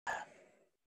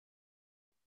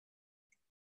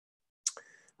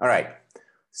All right.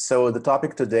 So the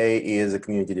topic today is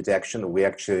community detection. We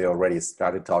actually already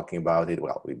started talking about it.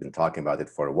 Well, we've been talking about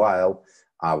it for a while.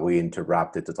 We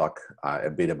interrupted to talk a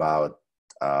bit about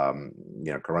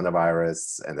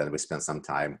coronavirus, and then we spent some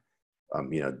time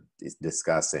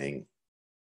discussing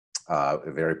a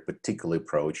very particular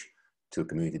approach to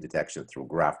community detection through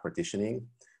graph partitioning.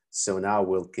 So now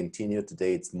we'll continue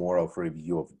today. It's more of a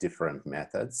review of different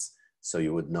methods. So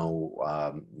you would know,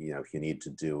 if you need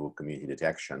to do community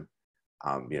detection,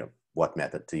 what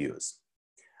method to use.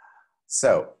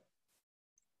 So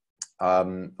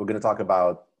we're going to talk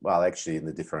about, well, actually in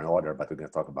a different order, but we're going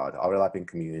to talk about overlapping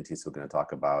communities. We're going to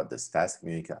talk about this fast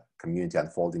community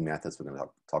unfolding methods. We're going to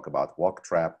talk about walk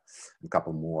trap, and a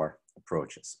couple more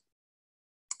approaches.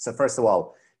 So first of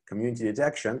all, community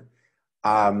detection.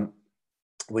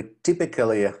 We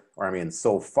typically,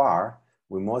 so far,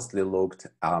 we mostly looked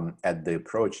at the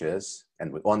approaches,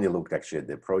 and we only looked actually at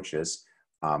the approaches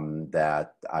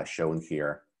that are shown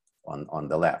here on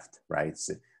the left, right?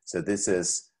 So this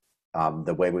is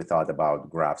the way we thought about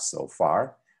graphs so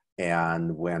far.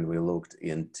 And when we looked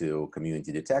into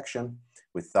community detection,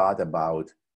 we thought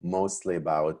mostly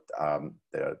about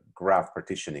the graph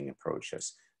partitioning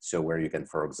approaches. So where you can,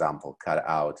 for example, cut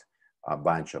out a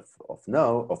bunch of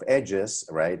edges,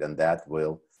 right? And that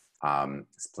will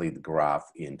split the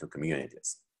graph into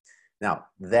communities. Now,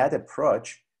 that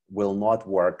approach will not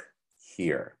work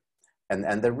here.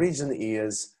 And the reason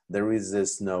is there is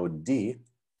this node D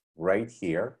right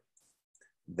here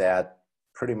that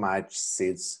pretty much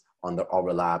sits on the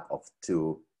overlap of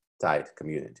two tight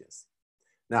communities.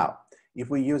 Now,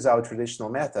 if we use our traditional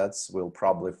methods, we'll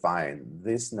probably find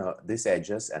these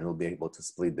edges and we'll be able to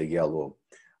split the yellow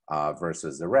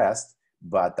versus the rest.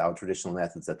 But our traditional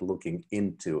methods that looking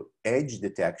into edge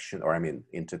detection,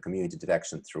 into community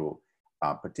detection through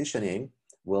partitioning,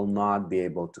 will not be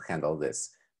able to handle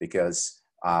this because,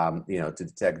 to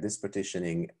detect this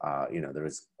partitioning, there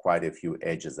is quite a few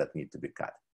edges that need to be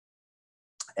cut.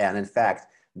 And in fact,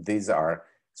 these are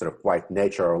sort of quite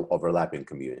natural overlapping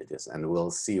communities, and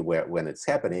we'll see when it's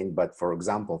happening. But for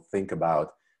example, think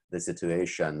about the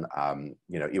situation,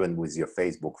 even with your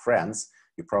Facebook friends,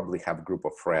 you probably have a group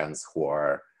of friends who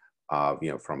are,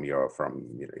 from your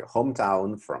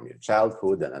hometown, from your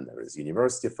childhood, and then there is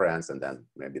university friends, and then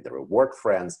maybe there are work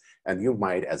friends, and you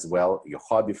might as well, your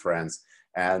hobby friends,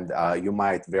 and you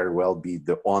might very well be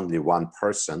the only one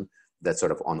person that's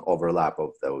sort of on overlap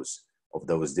of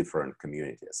those different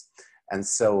communities. And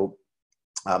so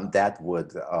that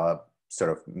would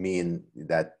sort of mean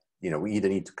that, we either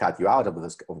need to cut you out of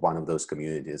one of those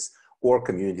communities, or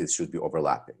communities should be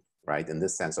overlapping, right? In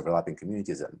this sense, overlapping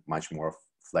communities are much more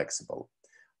flexible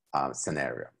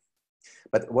scenario.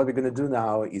 But what we're going to do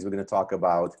now is we're going to talk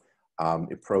about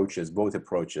both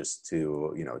approaches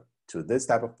to, to this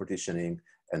type of partitioning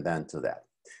and then to that.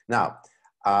 Now,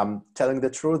 telling the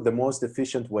truth, the most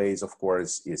efficient ways, of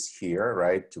course, is here,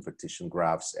 right? To partition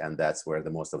graphs, and that's where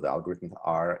the most of the algorithms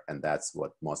are, and that's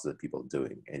what most of the people are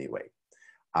doing anyway.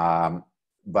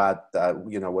 But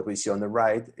what we see on the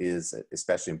right is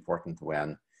especially important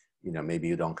when, maybe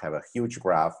you don't have a huge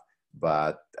graph,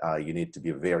 but you need to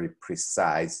be very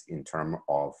precise in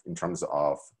terms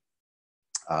of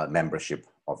membership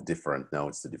of different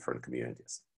nodes to different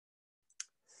communities.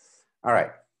 All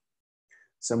right,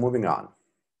 so moving on.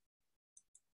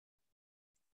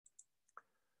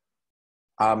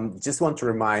 Just want to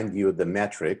remind you the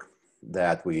metric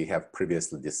that we have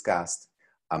previously discussed,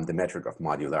 the metric of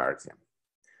modularity.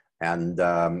 And,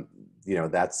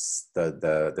 that's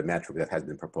the metric that has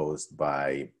been proposed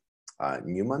by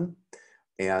Newman.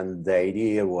 And the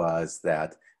idea was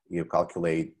that you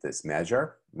calculate this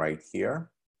measure right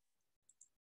here.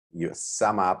 You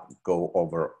sum up, go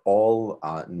over all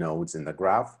nodes in the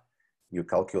graph. You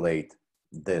calculate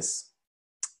this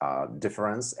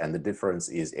difference, and the difference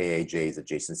is Aij is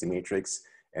adjacency matrix,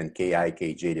 and Ki,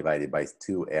 Kj divided by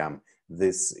 2m.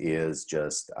 This is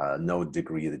just node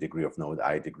degree, the degree of node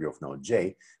I, degree of node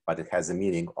j, but it has a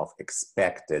meaning of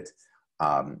expected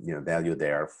value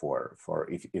there for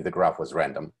if the graph was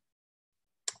random.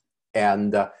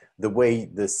 And the way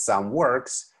this sum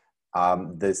works,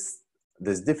 this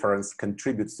difference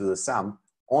contributes to the sum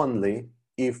only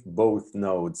if both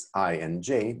nodes I and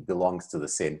j belongs to the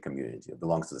same community,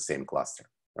 belongs to the same cluster,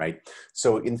 right?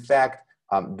 So in fact,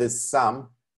 this sum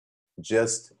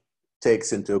just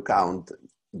takes into account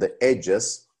the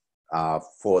edges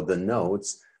for the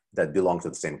nodes that belong to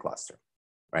the same cluster,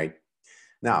 right?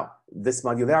 Now, this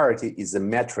modularity is a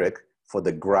metric for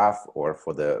the graph, or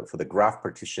for the graph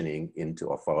partitioning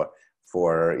into, for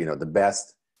the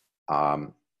best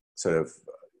sort of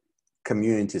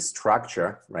community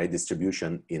structure, right,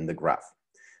 distribution in the graph.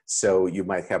 So you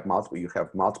might have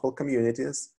multiple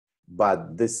communities,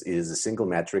 but this is a single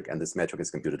metric, and this metric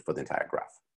is computed for the entire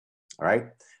graph. All right.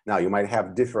 Now you might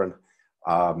have different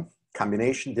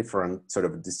combination, different sort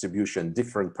of distribution,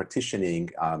 different partitioning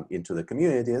into the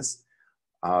communities.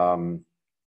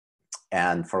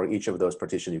 And for each of those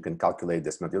partitions, you can calculate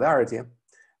this modularity.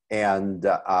 And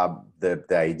the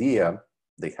idea,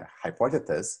 the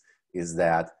hypothesis, is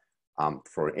that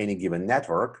for any given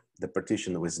network, the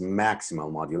partition with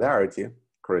maximal modularity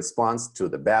corresponds to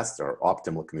the best or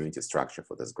optimal community structure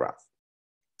for this graph.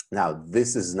 Now,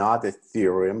 this is not a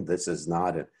theorem. This is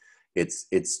not a,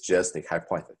 it's just a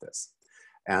hypothesis.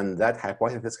 And that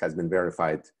hypothesis has been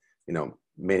verified,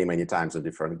 many, many times on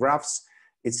different graphs.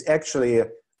 It's actually,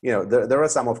 there are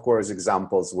some, of course,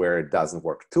 examples where it doesn't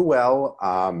work too well.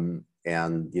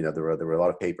 And, there were a lot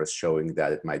of papers showing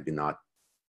that it might be not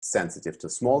sensitive to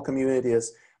small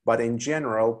communities, but in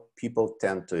general, people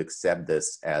tend to accept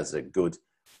this as a good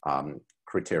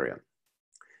criterion.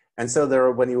 And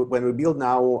so when we build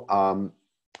now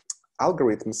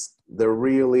algorithms, there are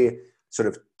really sort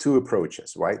of two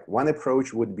approaches, right? One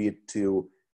approach would be to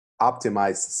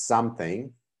optimize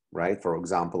something, right? For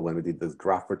example, when we did this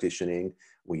graph partitioning,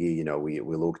 we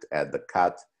looked at the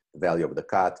cut, value of the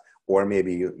cut, or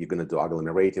maybe you're going to do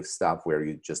agglomerative stuff where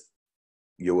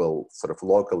you will sort of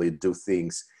locally do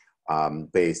things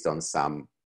based on some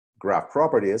graph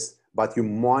properties, but you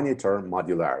monitor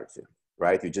modularity,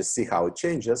 right? You just see how it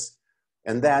changes.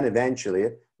 And then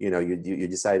eventually, you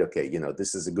decide, okay,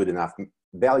 this is a good enough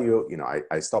value.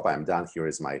 I stop, I'm done. Here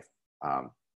is my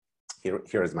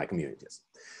communities.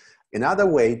 Another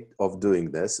way of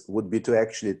doing this would be to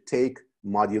actually take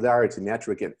modularity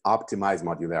metric and optimize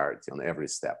modularity on every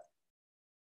step,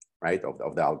 right,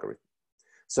 of the algorithm.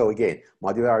 So again,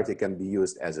 modularity can be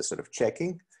used as a sort of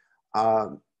checking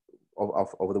of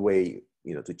the way,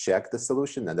 to check the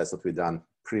solution. And that's what we've done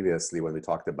previously when we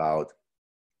talked about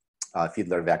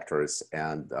Fiedler vectors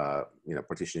and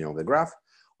partitioning of the graph.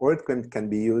 Or it can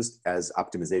be used as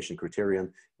optimization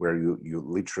criterion where you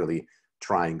literally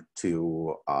trying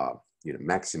to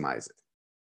maximize it,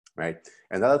 right?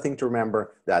 Another thing to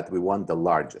remember that we want the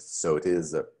largest. So it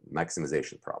is a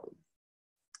maximization problem.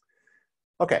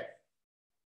 Okay.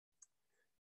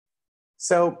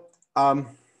 So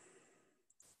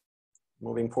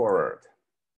moving forward.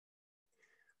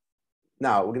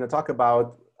 Now we're going to talk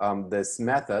about this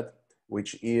method,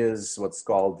 which is what's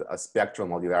called a spectral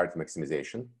modularity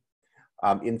maximization.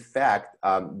 In fact,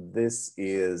 this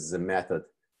is a method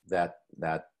that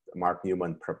Mark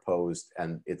Newman proposed,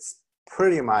 and it's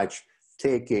pretty much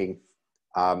taking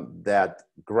that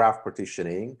graph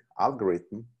partitioning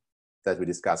algorithm that we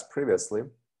discussed previously,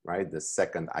 right? The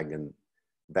second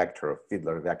eigenvector,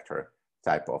 Fiedler vector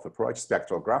type of approach,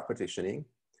 spectral graph partitioning,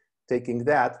 taking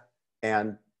that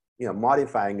and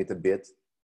modifying it a bit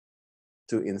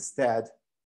to instead,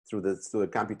 through the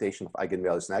computation of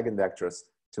eigenvalues and eigenvectors,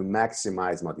 to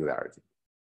maximize modularity.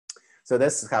 So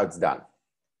this is how it's done.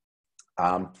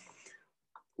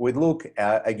 We look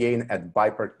again at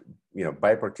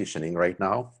bipartitioning right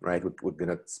now, right? We're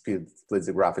going to split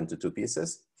the graph into two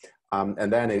pieces,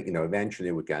 and then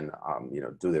eventually we can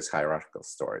do this hierarchical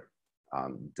story,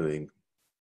 doing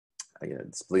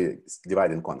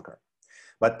divide and conquer.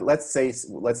 But let's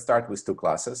start with two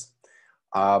classes,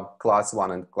 class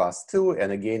 1 and class 2,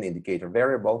 and again indicator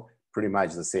variable, pretty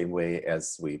much the same way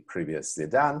as we previously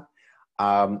done.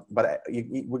 But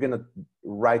we're going to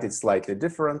write it slightly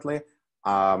differently.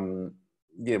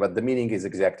 But the meaning is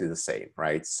exactly the same,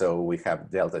 right? So we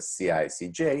have delta Ci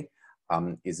Cj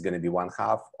is going to be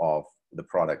 1/2 of the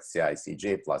product Ci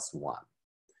Cj plus 1.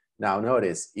 Now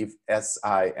notice if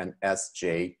Si and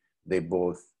Sj, they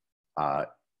both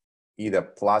either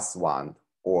 +1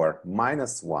 or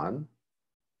 -1,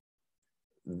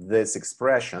 this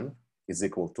expression is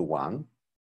equal to 1.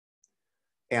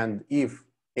 And if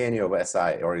any of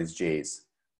Si or Sj's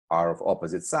are of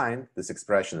opposite sign, this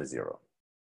expression is 0.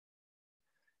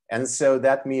 And so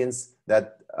that means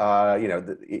that,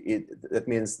 that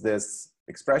means this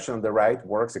expression on the right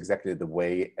works exactly the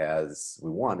way as we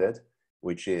wanted,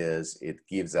 which is it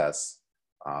gives us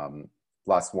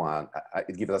 +1,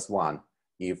 it gives us 1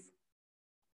 if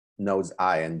nodes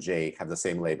I and J have the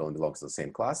same label and belongs to the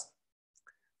same class,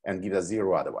 and gives us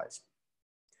 0 otherwise.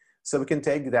 So we can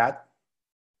take that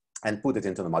and put it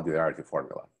into the modularity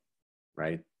formula,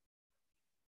 right?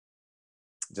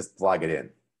 Just plug it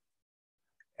in.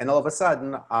 And all of a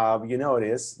sudden, you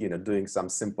notice, doing some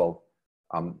simple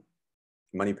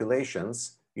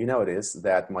manipulations, you notice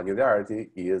that modularity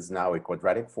is now a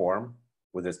quadratic form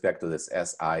with respect to this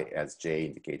SI/SJ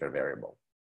indicator variable.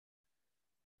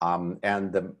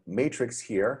 And the matrix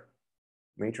here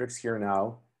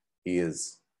now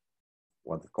is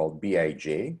what's called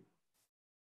Bij,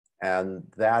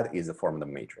 and that is a form of the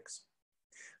matrix.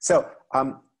 So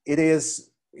it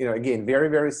is, again, very,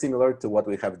 very similar to what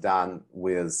we have done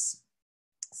with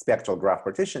spectral graph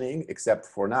partitioning, except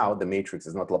for now, the matrix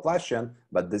is not Laplacian,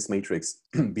 but this matrix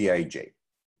Bij,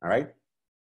 all right?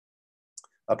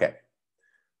 Okay,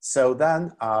 so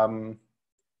then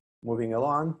moving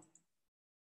along,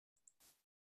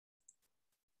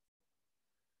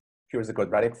 here's the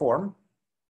quadratic form.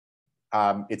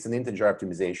 It's an integer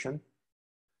optimization.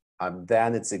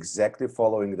 Then it's exactly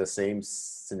following the same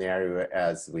scenario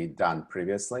as we've done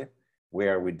previously,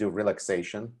 where we do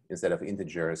relaxation. Instead of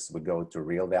integers, we go to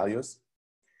real values.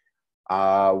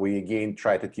 We again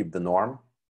try to keep the norm,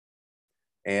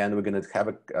 and we're going to have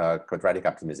a quadratic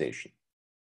optimization.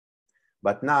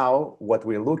 But now what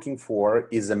we're looking for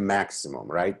is a maximum,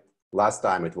 right? Last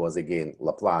time it was again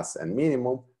Laplace and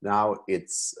minimum. Now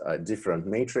it's a different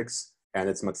matrix and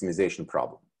it's maximization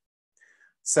problem.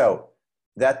 So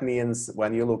that means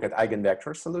when you look at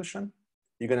eigenvector solution,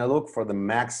 you're going to look for the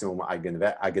maximum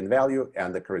eigenvalue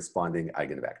and the corresponding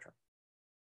eigenvector.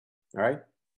 All right?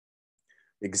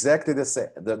 Exactly the same.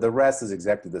 The rest is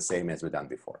exactly the same as we've done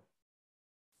before.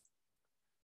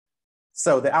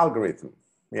 So the algorithm,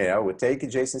 we take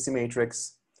adjacency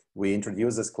matrix, we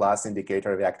introduce this class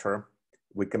indicator vector,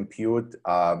 we compute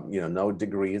node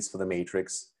degrees for the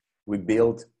matrix, we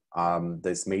build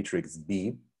this matrix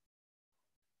B,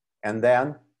 and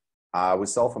then we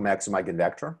solve for maximum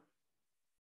eigenvector.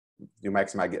 You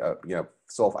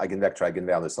solve eigenvector,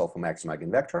 eigenvalue, solve for maximum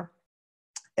eigenvector,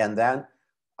 and then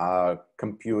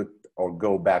compute or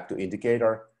go back to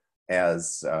indicator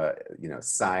as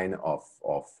sign of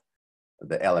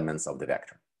the elements of the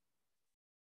vector,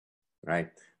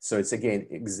 right? So it's again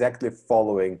exactly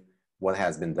following what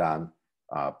has been done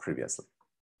previously.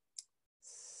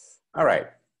 All right,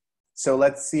 so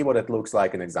let's see what it looks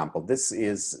like in example. This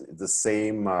is the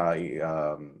same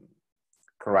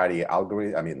karate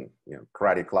algorithm,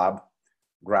 karate club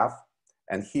graph.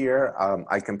 And here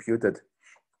I computed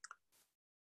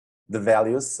the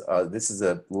values. This is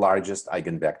the largest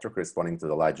eigenvector corresponding to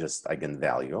the largest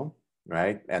eigenvalue,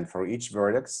 right? And for each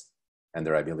vertex, and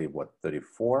there are, I believe,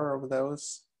 34 of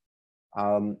those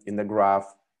in the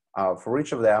graph. For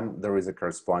each of them, there is a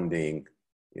corresponding,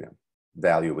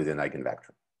 value within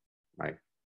eigenvector, right?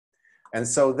 And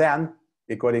so then,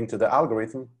 according to the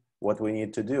algorithm, what we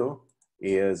need to do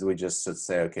is we just should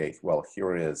say, okay, well,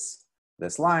 here is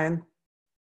this line,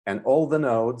 and all the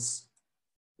nodes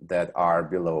that are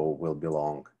below will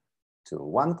belong to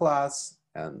one class,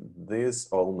 and these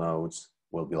all nodes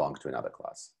will belong to another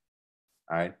class.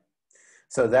 All right.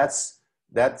 So that's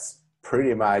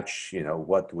pretty much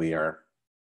what we are,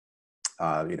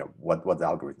 what the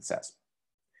algorithm says.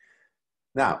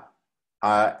 Now,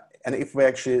 and if we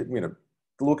actually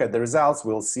look at the results,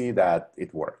 we'll see that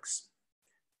it works.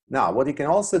 Now, what you can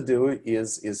also do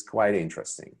is quite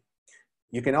interesting.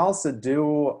 You can also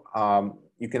do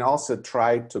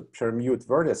try to permute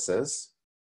vertices,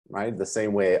 right? The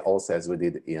same way also as we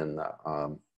did in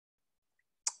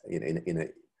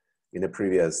a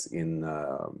previous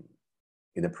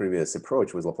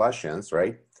approach with Laplacians,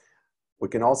 right? We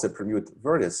can also permute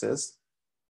vertices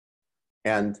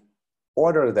and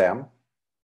order them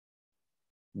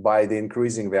by the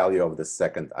increasing value of the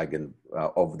second by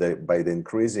the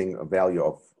increasing value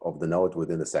of the node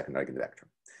within the second eigenvector.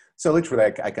 So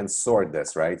literally, I can sort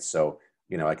this, right? So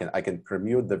I can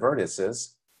permute the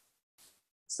vertices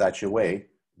such a way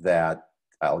that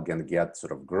I'll get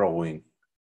sort of growing,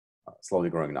 slowly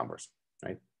growing numbers,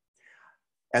 right?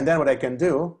 And then what I can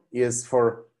do is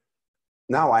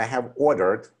now I have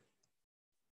ordered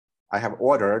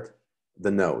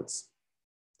the nodes.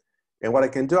 And what I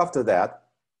can do after that,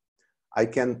 I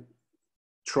can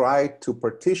try to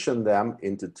partition them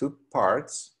into two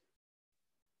parts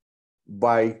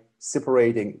by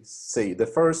separating, say, the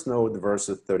first node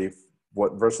versus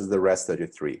the rest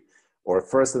 33, or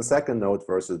first and second node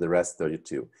versus the rest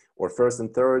 32, or first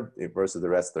and third versus the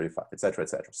rest 35, etc.,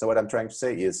 etc. So what I'm trying to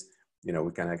say is,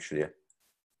 we can actually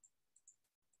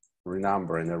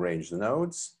renumber and arrange the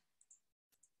nodes.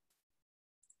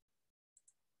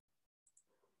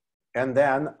 And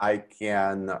then I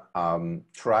can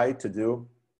try to do,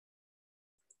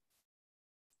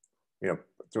 to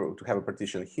have a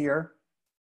partition here,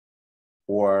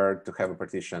 or to have a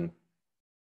partition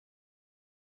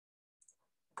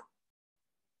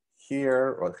here,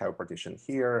 or have a partition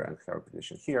here, and have a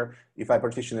partition here. If I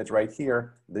partition it right here,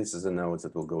 this is a node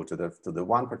that will go to the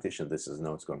one partition. This is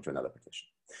nodes going to another partition.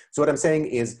 So what I'm saying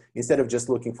is, instead of just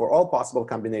looking for all possible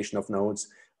combination of nodes,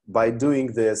 by doing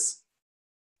this,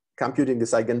 computing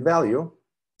this eigenvalue,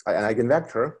 an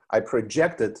eigenvector, I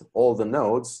projected all the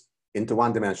nodes into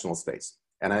one-dimensional space.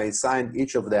 And I assigned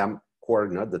each of them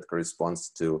coordinate that corresponds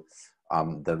to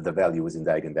the value within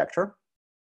the eigenvector.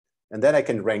 And then I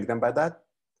can rank them by that.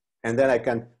 And then I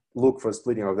can look for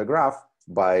splitting of the graph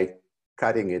by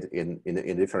cutting it in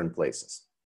different places.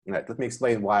 All right, let me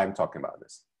explain why I'm talking about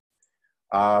this.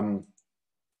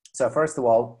 So first of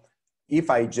all, if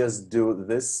I just do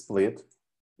this split,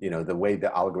 the way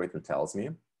the algorithm tells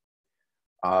me,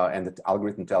 and the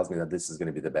algorithm tells me that this is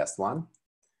going to be the best one,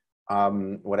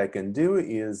 what I can do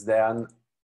is then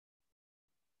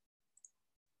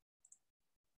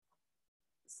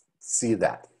see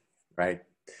that, right?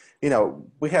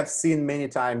 We have seen many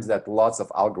times that lots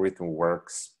of algorithm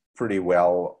works pretty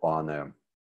well on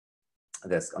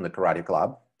the Karate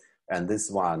Club, and this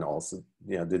one also,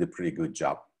 did a pretty good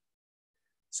job.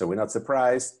 So we're not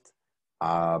surprised,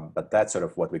 but that's sort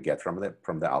of what we get from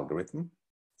the algorithm.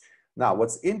 Now,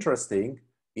 what's interesting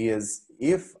is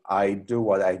if I do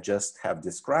what I just have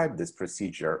described, this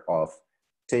procedure of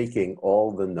taking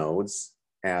all the nodes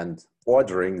and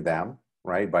ordering them,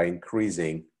 right, by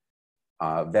increasing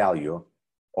value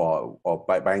or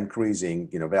by increasing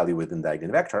value within the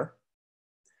eigenvector,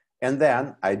 and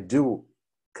then I do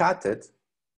cut it.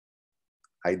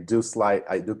 I do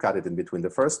cut it in between the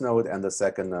first node and the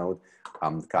second node.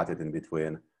 Cut it in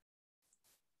between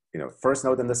first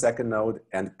node and the second node,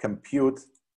 and compute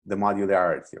the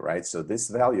modularity, right? So this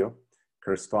value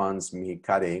corresponds me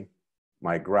cutting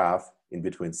my graph in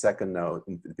between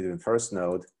first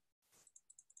node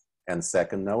and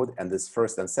second node. And this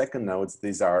first and second nodes,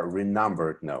 these are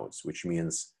renumbered nodes, which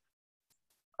means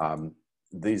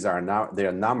they're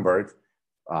numbered,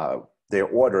 they're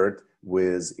ordered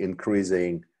with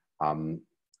increasing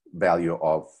value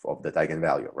of that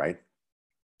eigenvalue, right?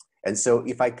 And so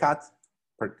if I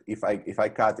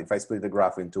split the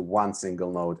graph into one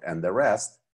single node and the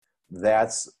rest,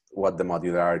 that's what the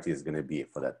modularity is going to be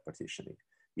for that partitioning.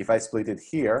 If I split it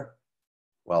here,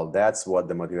 well, that's what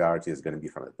the modularity is going to be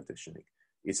from that partitioning.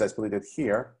 If I split it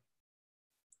here,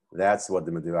 that's what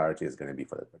the modularity is going to be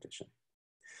for that partition.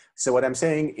 So what I'm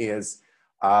saying is,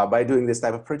 by doing this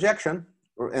type of projection,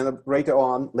 and later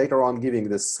on giving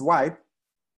this swipe,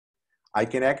 I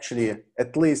can actually,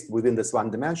 at least within this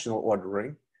one-dimensional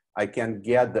ordering, I can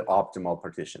get the optimal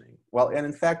partitioning. Well, and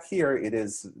in fact, here it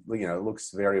is,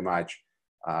 looks very much,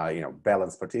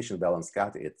 balanced partition, balanced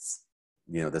cut. It's,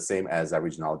 the same as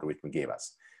original algorithm gave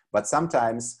us. But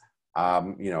sometimes,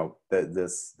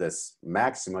 this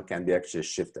maxima can be actually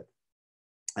shifted.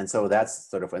 And so that's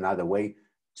sort of another way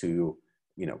to,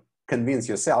 convince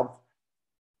yourself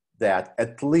that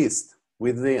at least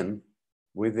within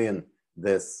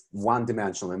this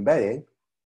one-dimensional embedding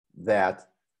that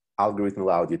algorithm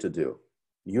allowed you to do,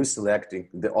 you selecting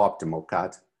the optimal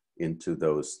cut into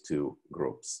those two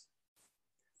groups.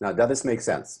 Now, does this make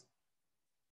sense?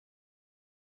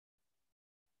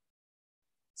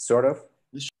 Sort of?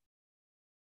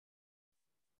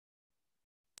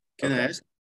 Can I ask?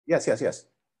 Yes.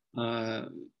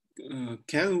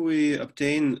 Can we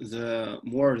obtain the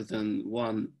more than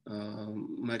one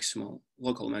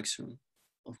local maximum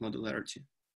of modularity?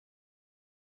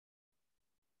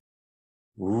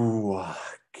 Ooh,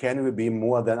 can we be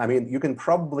more than, I mean, you can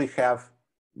probably have,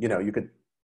 you could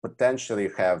potentially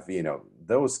have,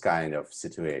 those kind of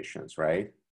situations,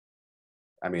 right?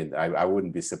 I mean, I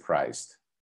wouldn't be surprised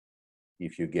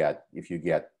if you get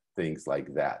things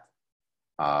like that.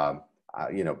 Can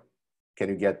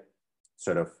you get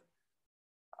sort of,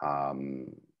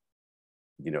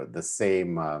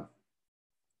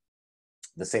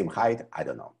 the same height? I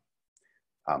don't know.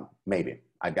 Maybe.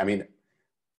 I mean,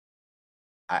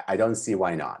 I don't see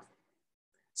why not.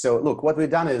 So look, what we've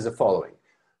done is the following.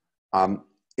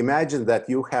 Imagine that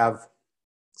you have,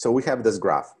 so we have this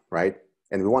graph, right?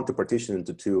 And we want to partition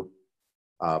into two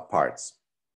parts.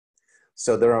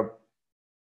 So there are,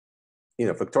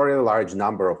 factorially large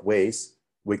number of ways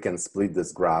we can split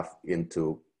this graph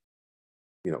into,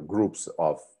 groups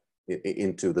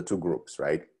into the two groups,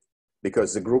 right?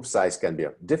 Because the group size can be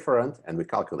different, and we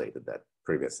calculated that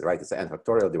previously, right? It's n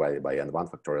factorial divided by n1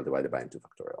 factorial divided by n2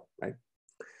 factorial, right?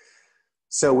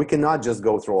 So we cannot just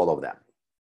go through all of them.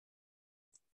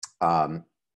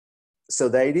 So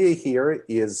the idea here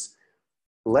is,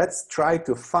 let's try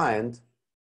to find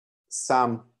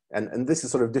some, and this is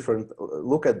sort of different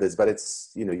look at this, but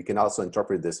it's, you can also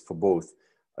interpret this for both,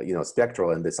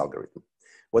 spectral in this algorithm.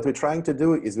 What we're trying to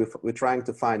do is we're trying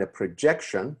to find a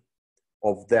projection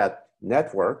of that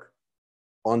network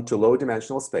onto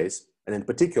low-dimensional space, and in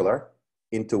particular,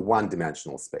 into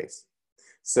one-dimensional space.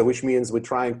 So which means we're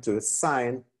trying to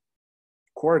assign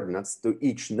coordinates to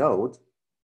each node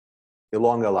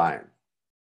along a line,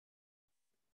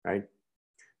 right?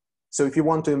 So if you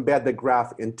want to embed the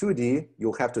graph in 2D,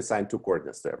 you'll have to assign 2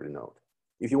 coordinates to every node.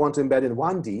 If you want to embed in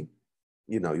 1D,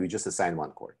 you just assign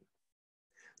 1 coordinate.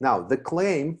 Now, the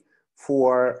claim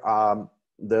for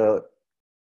the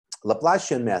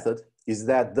Laplacian method is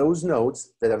that those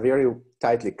nodes that are very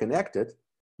tightly connected,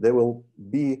 they will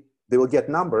get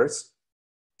numbers.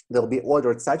 They'll be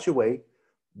ordered such a way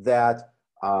that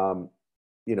that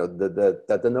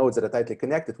the nodes that are tightly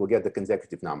connected will get the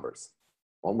consecutive numbers,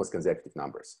 almost consecutive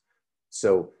numbers.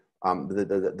 So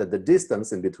the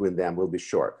distance in between them will be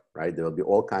short, right? There will be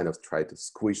all kind of try to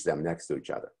squish them next to each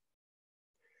other.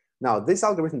 Now, this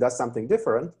algorithm does something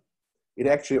different. It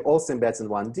actually also embeds in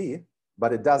 1D,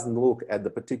 but it doesn't look at the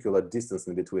particular distance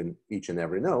in between each and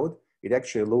every node. It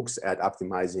actually looks at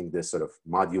optimizing this sort of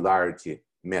modularity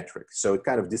metric. So it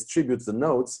kind of distributes the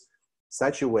nodes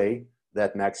such a way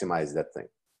that maximizes that thing.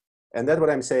 And that what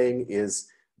I'm saying is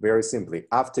very simply,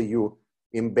 after you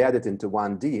embed it into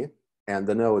 1D and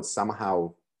the nodes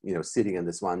somehow, sitting in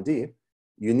this 1D,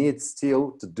 you need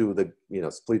still to do the,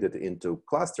 split it into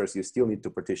clusters, you still need to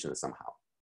partition it somehow.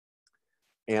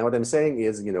 And what I'm saying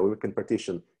is, we can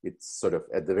partition it sort of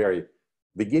at the very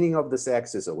beginning of this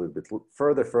axis, a little bit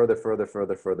further,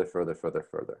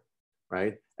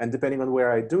 right? And depending on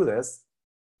where I do this,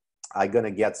 I'm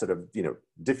gonna get sort of,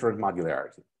 different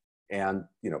modularity. And,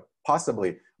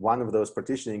 possibly one of those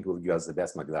partitioning will give us the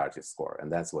best modularity score,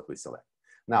 and that's what we select.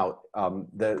 Now,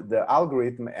 the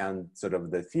algorithm and sort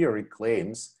of the theory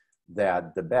claims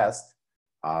that the best,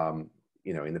 in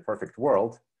the perfect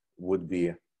world would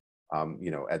be,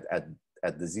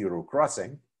 at the zero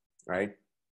crossing, right?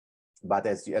 But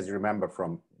as you remember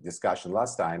from discussion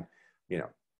last time,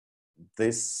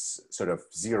 this sort of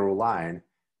zero line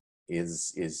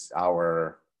is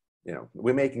our,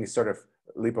 we're making a sort of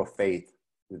leap of faith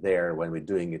there when we're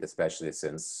doing it, especially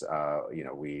since,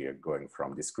 we are going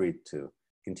from discrete to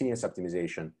continuous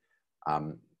optimization.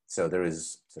 So there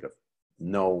is sort of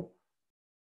no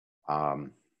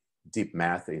deep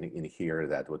math in here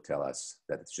that would tell us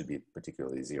that it should be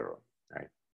particularly zero, right?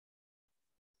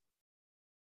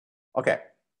 Okay,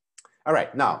 all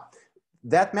right, now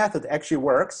that method actually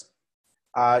works.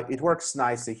 It works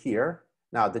nicely here.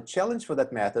 Now the challenge for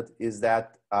that method is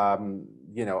that,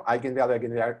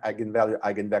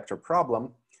 eigenvector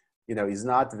problem, is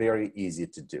not very easy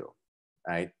to do,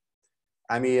 right?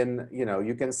 I mean,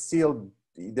 you can still,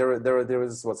 there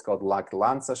is what's called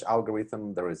Lanczos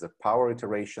algorithm. There is a power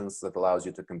iterations that allows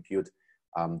you to compute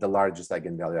the largest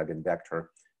eigenvalue eigenvector.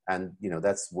 And,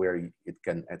 that's where it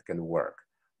can work.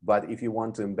 But if you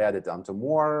want to embed it onto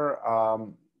more,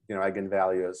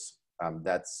 eigenvalues,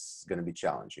 that's going to be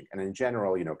challenging. And in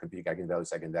general, computing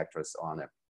eigenvalues, eigenvectors on a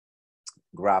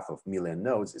graph of million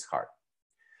nodes is hard.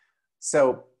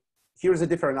 So here's a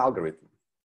different algorithm.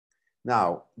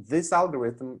 Now, this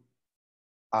algorithm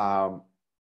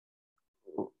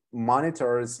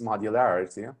monitors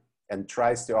modularity and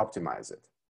tries to optimize it,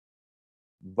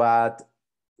 but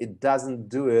it doesn't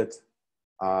do it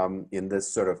in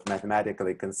this sort of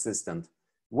mathematically consistent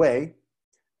way.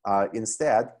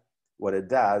 Instead, what it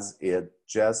does, it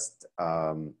just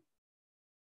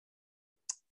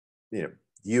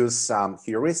use some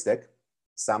heuristic,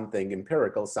 something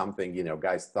empirical, something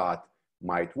guys thought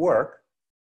might work,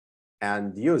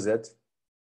 and use it,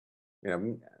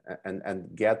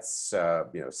 and gets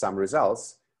some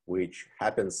results which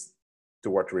happens to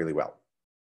work really well.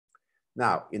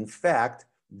 Now, in fact,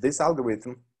 this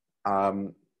algorithm,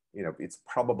 it's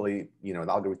probably an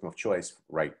algorithm of choice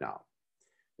right now,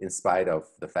 in spite of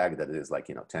the fact that it is like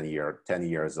 10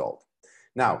 years old.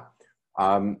 Now,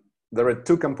 there are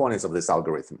 2 components of this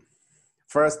algorithm.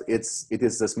 First, it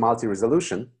is this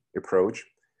multi-resolution approach,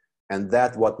 and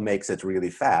that's what makes it really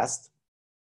fast.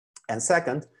 And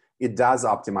second, it does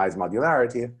optimize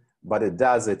modularity, but it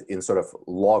does it in sort of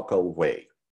local way,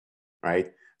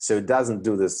 right? So it doesn't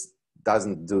do this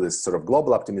sort of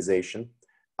global optimization,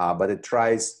 but it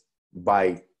tries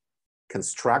by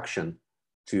construction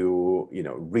to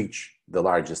reach the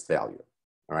largest value.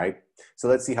 All right. So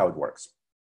let's see how it works.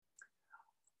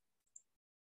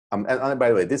 And by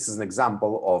the way, this is an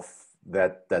example of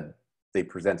that they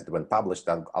presented when published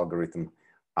that algorithm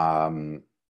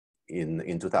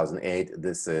in 2008.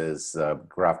 This is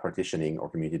graph partitioning or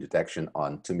community detection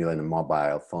on 2 million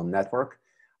mobile phone network,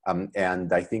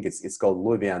 and I think it's called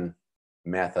Leuvian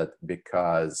method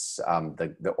because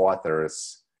the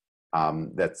authors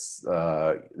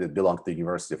that belong to the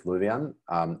University of Leuven.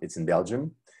 It's in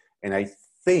Belgium. And I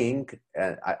think,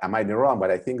 I might be wrong,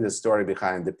 but I think the story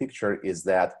behind the picture is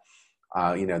that,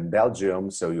 in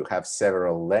Belgium, so you have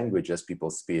several languages people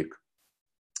speak,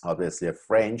 obviously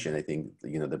French, and I think,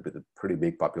 the pretty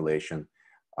big population,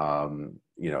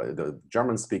 the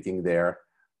German speaking there,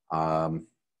 or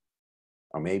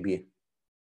maybe,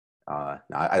 no,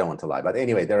 I don't want to lie, but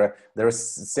anyway, there are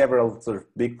several sort of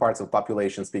big parts of the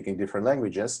population speaking different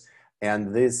languages,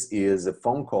 and this is a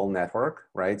phone call network,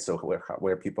 right? So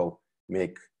where people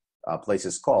make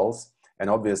places calls, and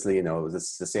obviously, the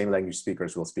same language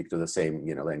speakers will speak to the same,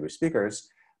 language speakers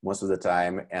most of the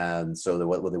time, and so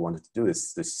what they wanted to do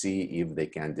is to see if they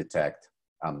can detect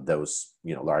those,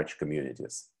 large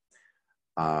communities,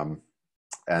 that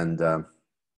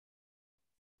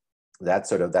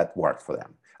worked for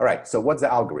them. All right, so what's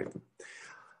the algorithm?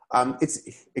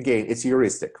 It's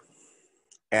heuristic.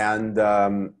 And,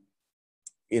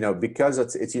 because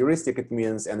it's heuristic, it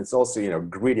means, and it's also,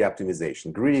 greedy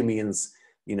optimization. Greedy means,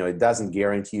 it doesn't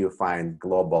guarantee you find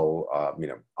global,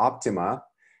 optima.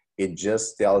 It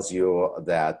just tells you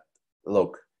that,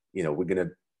 look, we're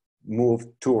gonna move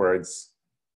towards,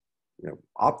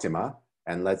 optima,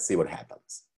 and let's see what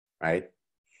happens, right?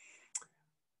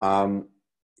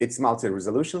 It's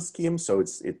multi-resolution scheme, so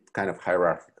it's kind of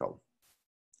hierarchical.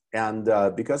 And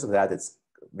because of that, it's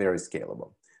very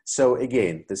scalable. So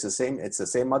again, it's the same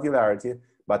modularity,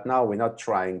 but now we're not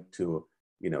trying to,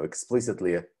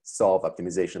 explicitly solve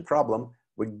optimization problem.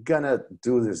 We're gonna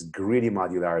do this greedy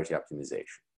modularity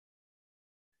optimization.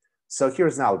 So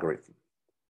here's an algorithm.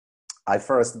 I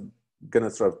first gonna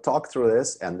sort of talk through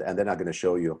this, and then I'm gonna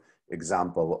show you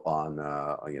example on,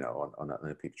 on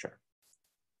a picture.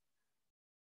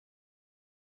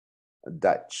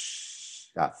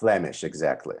 Dutch, Flemish,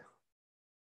 exactly.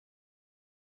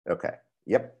 Okay,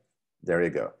 yep, there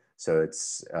you go. So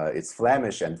it's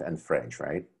Flemish and French,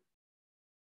 right?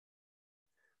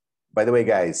 By the way,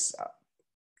 guys,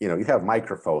 you have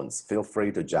microphones. Feel free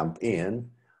to jump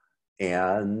in,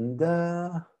 and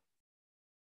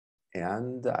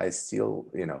I still,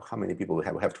 how many people we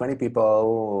have? We have 20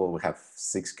 people. We have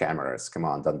 6 cameras. Come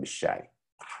on, don't be shy.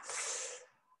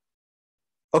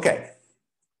 Okay.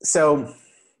 So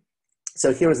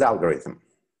here's the algorithm.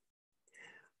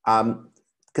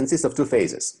 Consists of 2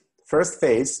 phases. First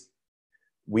phase,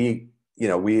 we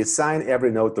assign every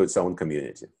node to its own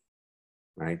community,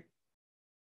 right?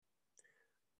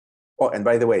 Oh, and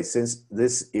by the way, since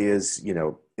this is,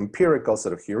 empirical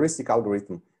sort of heuristic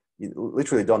algorithm, you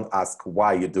literally don't ask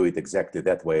why you do it exactly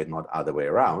that way and not other way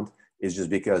around. It's just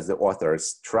because the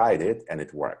authors tried it and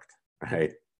it worked,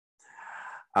 right?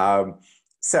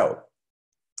 So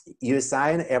you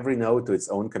assign every node to its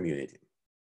own community.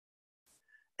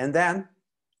 And then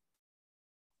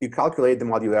you calculate the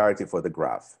modularity for the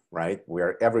graph, right?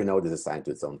 Where every node is assigned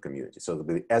to its own community. So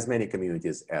there'll be as many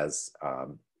communities as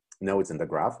nodes in the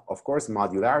graph. Of course,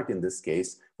 modularity in this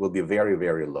case will be very,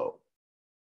 very low.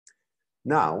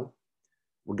 Now,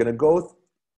 we're gonna go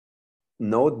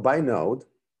node by node,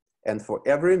 and for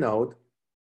every node,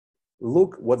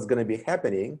 look what's gonna be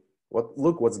happening,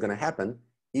 look what's gonna happen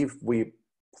if we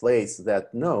place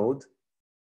that node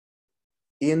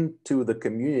into the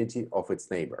community of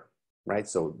its neighbor, right?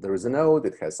 So there is a node,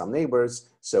 it has some neighbors.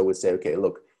 So we say, okay,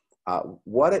 look,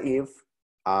 what if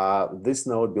this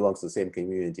node belongs to the same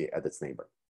community as its neighbor,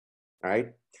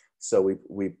 right? So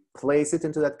we place it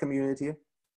into that community,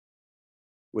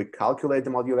 we calculate the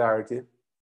modularity.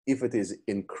 If it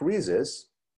increases,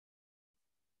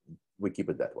 we keep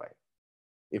it that way.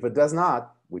 If it does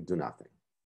not, we do nothing,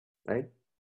 right?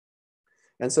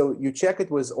 And so you check it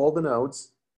with all the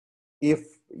nodes.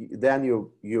 If then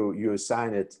you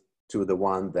assign it to the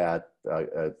one that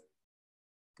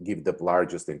give the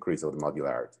largest increase of the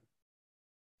modularity.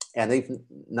 And if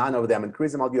none of them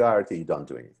increase the modularity, you don't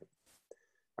do anything,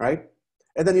 all right?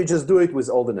 And then you just do it with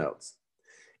all the nodes.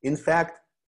 In fact,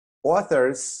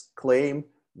 authors claim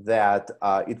that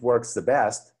it works the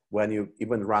best when you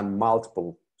even run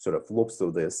multiple sort of loops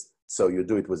through this. So you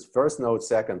do it with first node,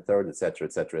 second, third, et cetera,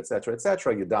 et cetera, et cetera, et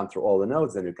cetera. You're done through all the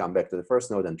nodes, then you come back to the first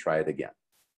node and try it again,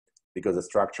 because the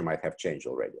structure might have changed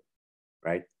already,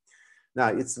 right? Now,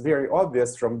 it's very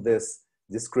obvious from this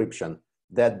description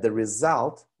that the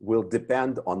result will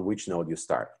depend on which node you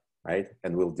start, right?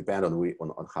 And will depend on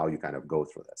how you kind of go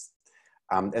through this.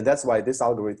 And that's why this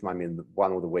algorithm, I mean,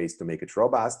 one of the ways to make it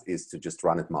robust is to just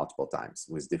run it multiple times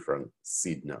with different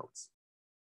seed nodes.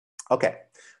 Okay,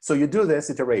 so you do this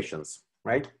iterations,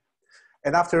 right?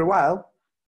 And after a while,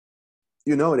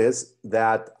 you notice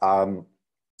that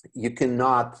you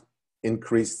cannot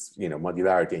increase,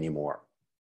 modularity anymore.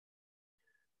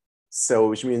 So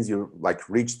which means you like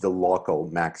reach the local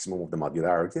maximum of the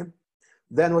modularity.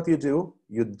 Then what you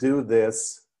do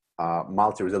this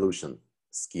multi-resolution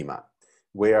schema,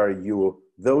 where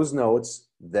those nodes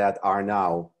that are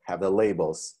now have the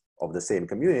labels of the same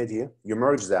community, you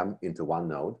merge them into one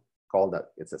node,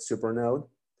 it's a super node,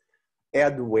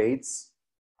 add weights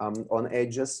on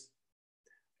edges,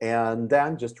 and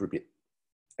then just repeat.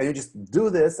 And you just do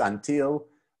this until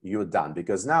you're done,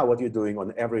 because now what you're doing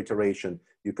on every iteration,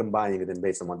 you're combining it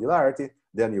based on modularity,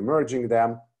 then you're merging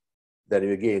them, then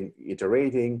you're again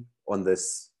iterating on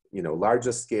this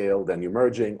larger scale, then you're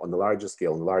merging on the larger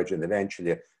scale and larger, and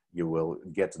eventually you will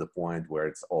get to the point where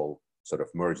it's all sort of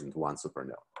merged into one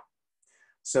supernode.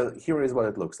 So here is what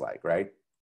it looks like, right?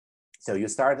 So you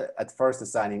start at first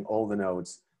assigning all the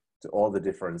nodes to all the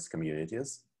different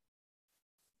communities.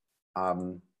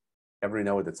 Every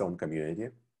node its own community.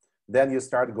 Then you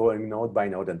start going node by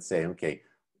node and saying, okay,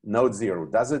 node 0,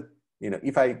 does it,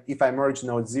 if I merge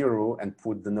node 0 and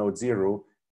put the node 0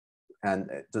 and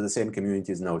to the same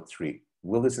community as node 3,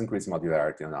 will this increase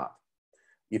modularity or not?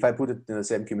 If I put it in the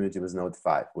same community with node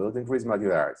 5, will it increase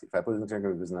modularity? If I put it in the same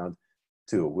community with node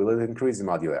 2, will it increase the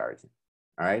modularity?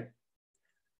 All right.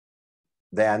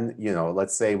 Then,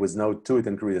 let's say with node 2, it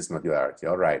increases modularity.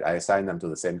 All right, I assign them to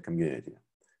the same community.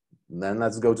 And then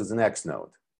let's go to the next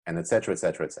node, and et cetera, et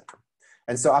cetera, et cetera.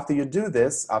 And so after you do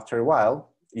this, after a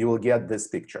while, you will get this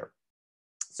picture.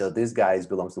 So this guy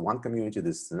belongs to one community,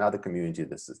 this is another community,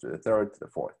 this is to the third, to the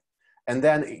fourth. And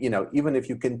then, even if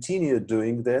you continue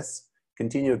doing this,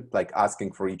 continue like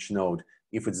asking for each node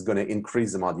if it's going to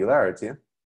increase the modularity,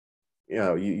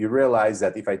 you realize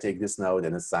that if I take this node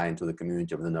and assign to the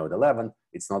community of the node 11,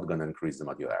 it's not going to increase the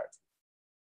modularity.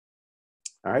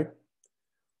 All right.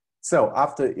 So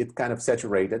after it kind of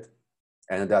saturated,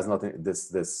 and it does not,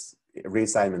 this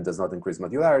reassignment does not increase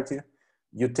modularity,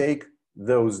 you take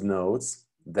those nodes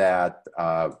that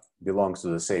belongs to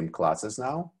the same classes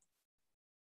now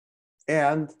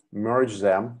and merge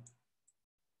them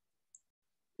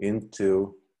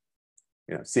into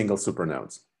single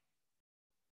supernodes.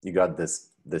 You got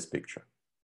this picture,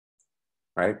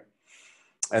 right?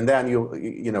 And then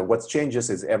what changes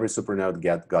is every supernode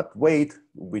got weight,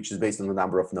 which is based on the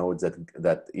number of nodes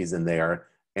that is in there,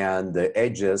 and the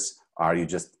edges are, you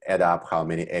just add up how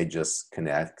many edges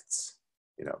connects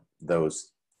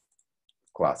those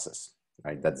classes,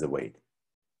 right? That's the weight.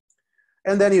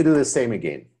 And then you do the same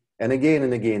again and again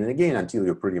and again and again until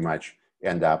you pretty much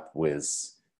end up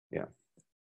with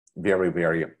very,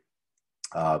 very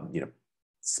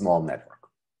small network,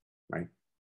 right?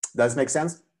 Does it make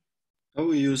sense? How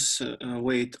we use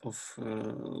weight of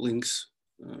links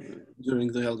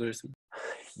during the algorithm?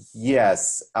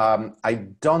 Yes, I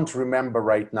don't remember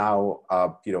right now,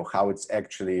 how it's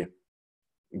actually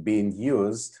being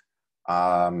used.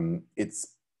 It's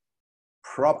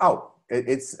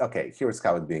okay. Here's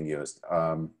how it's being used.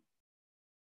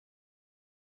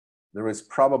 There is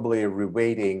probably a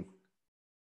reweighting.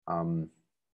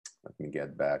 Let me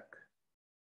get back.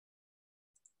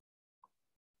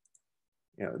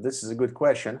 This is a good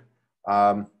question.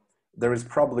 There is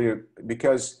probably,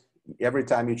 because every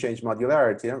time you change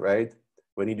modularity, right?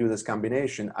 When you do this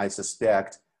combination, I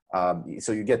suspect,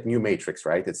 so you get new matrix,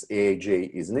 right? It's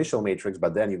AAJ is initial matrix,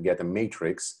 but then you get a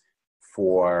matrix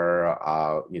for,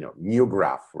 new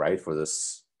graph, right? For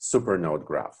this supernode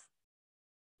graph,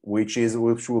 which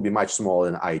will be much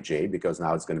smaller than IJ, because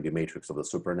now it's going to be matrix of the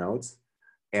supernodes.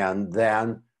 And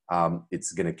then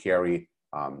it's going to carry,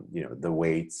 the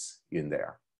weights in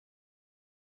there.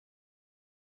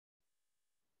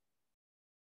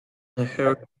 I have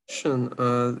a question.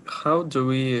 How do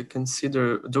we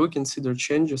consider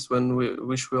changes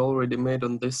which we already made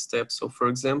on this step? So for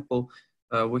example,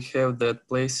 we have that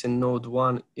placing node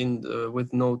 1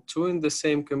 with node 2 in the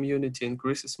same community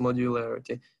increases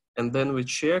modularity. And then we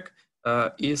check,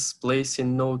 is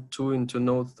placing node 2 into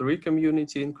node 3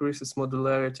 community increases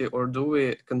modularity, or do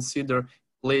we consider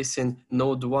placing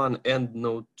node 1 and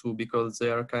node 2 because they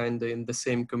are kind of in the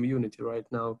same community right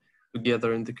now,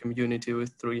 together in the community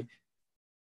with 3?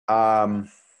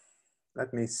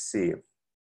 Let me see.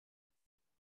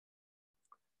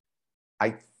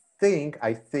 I think,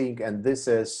 and this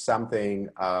is something,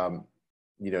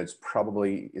 it's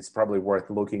probably worth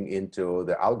looking into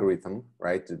the algorithm,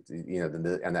 right?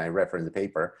 And I reference the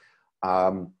paper.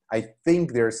 I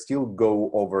think they still go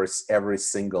over every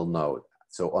single node.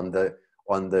 So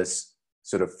on this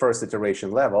sort of first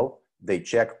iteration level, they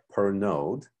check per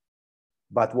node.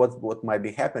 But what might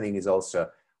be happening is also,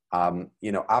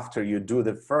 after you do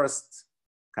the first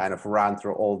kind of run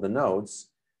through all the nodes,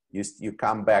 you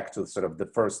come back to sort of the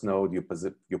first node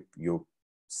you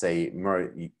say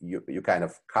you kind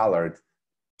of colored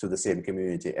to the same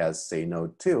community as say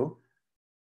node 2,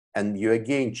 and you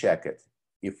again check it.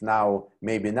 If now,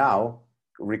 maybe now,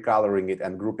 recoloring it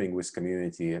and grouping with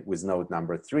community with node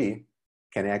number 3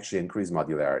 can actually increase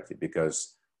modularity,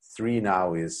 because 3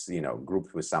 now is, you know,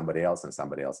 grouped with somebody else and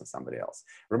somebody else and somebody else.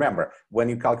 Remember, when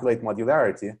you calculate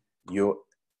modularity, you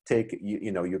take,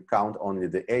 you count only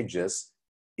the edges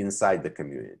inside the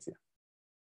community.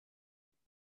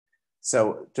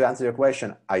 So to answer your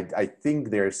question, I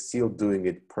think they're still doing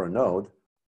it per node,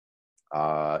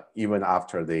 even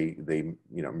after they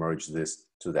merge this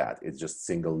to that. It's just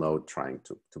single node trying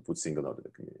to put single node in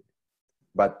the community.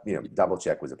 But double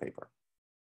check with the paper.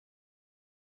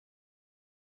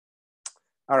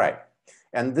 All right,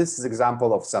 and this is an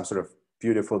example of some sort of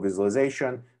beautiful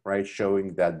visualization, right,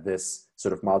 showing that this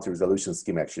sort of multi-resolution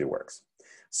scheme actually works.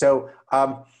 So,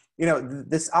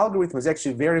 this algorithm is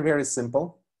actually very, very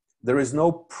simple. There is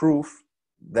no proof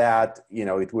that,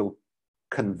 it will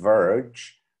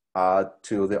converge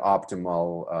to the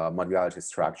optimal modularity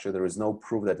structure. There is no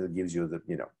proof that it gives you the,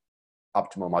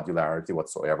 optimal modularity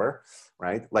whatsoever,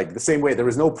 right? Like the same way, there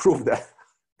is no proof that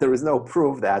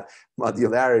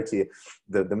modularity,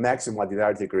 the maximum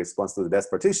modularity corresponds to the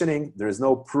best partitioning. There is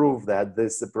no proof that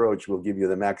this approach will give you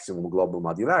the maximum global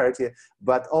modularity,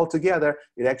 but altogether,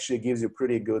 it actually gives you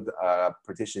pretty good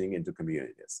partitioning into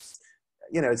communities.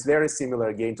 It's very similar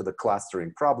again to the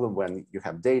clustering problem. When you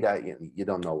have data, you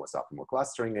don't know what optimal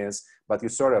clustering is, but you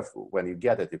sort of, when you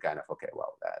get it, you kind of, okay,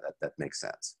 well, that makes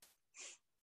sense.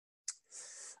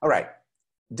 All right,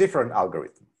 different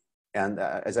algorithm. And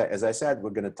as I said,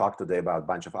 we're going to talk today about a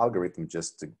bunch of algorithms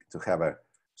just to have a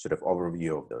sort of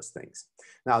overview of those things.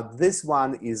 Now, this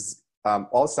one is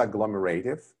also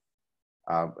agglomerative,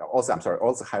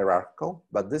 also hierarchical,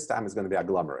 but this time it's going to be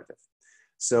agglomerative.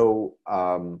 So,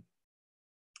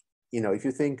 if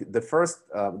you think the first,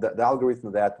 the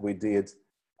algorithm that we did,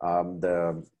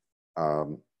 the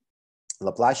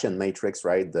Laplacian matrix,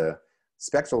 right, the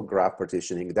spectral graph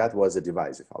partitioning, that was a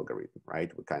divisive algorithm,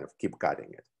 right? We kind of keep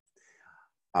cutting it.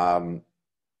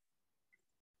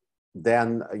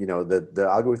 Then, the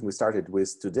algorithm we started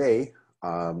with today,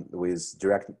 with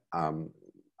direct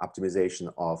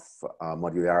optimization of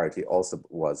modularity, also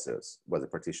was a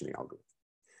partitioning algorithm.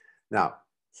 Now,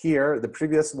 here, the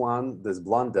previous one, this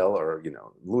Blondel or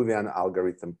Leuvian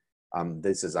algorithm,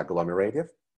 this is agglomerative,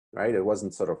 right? It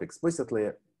wasn't sort of explicitly,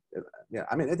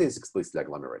 it is explicitly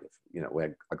agglomerative.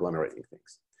 We're agglomerating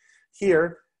things.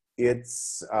 Here,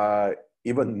 it's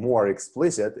even more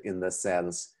explicit in the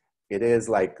sense it is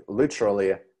like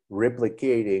literally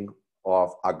replicating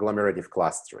of agglomerative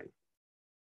clustering.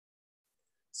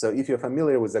 So if you're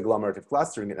familiar with agglomerative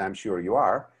clustering, and I'm sure you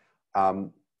are,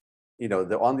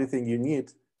 the only thing you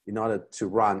need in order to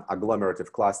run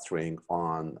agglomerative clustering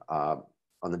on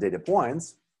the data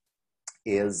points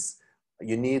is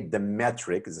you need the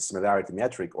metric, the similarity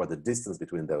metric, or the distance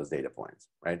between those data points,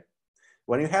 right?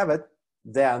 When you have it,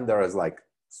 then there is like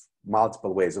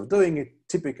multiple ways of doing it.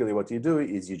 Typically what you do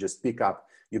is you just pick up,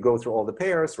 you go through all the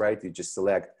pairs, right? You just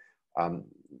select,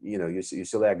 you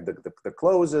select the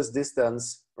closest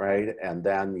distance, right? And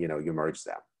then, you merge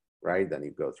them, right? Then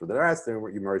you go through the rest, then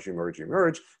you merge.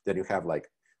 Then you have like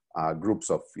groups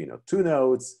of, 2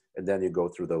 nodes, and then you go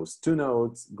through those 2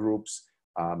 nodes groups,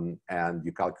 and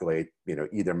you calculate,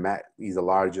 either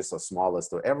largest or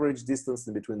smallest or average distance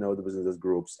in between nodes within those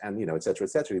groups, and, et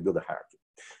cetera, you build a hierarchy.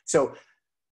 So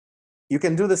you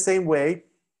can do the same way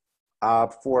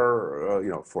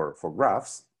for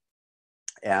graphs.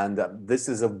 And this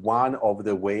is one of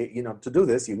the way, to do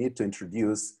this, you need to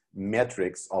introduce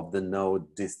metrics of the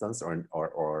node distance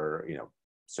or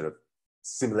sort of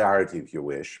similarity, if you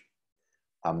wish,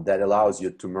 that allows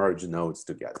you to merge nodes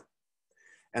together.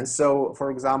 And so,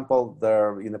 for example,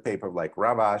 in the paper like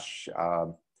Ravash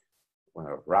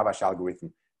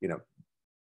algorithm,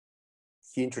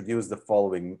 he introduced the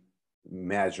following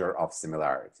measure of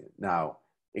similarity. Now,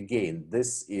 again,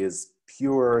 this is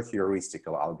pure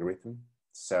heuristical algorithm.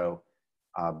 So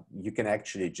you can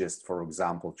actually just, for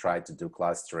example, try to do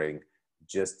clustering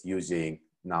just using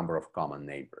number of common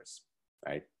neighbors,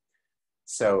 right?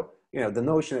 So,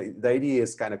 the idea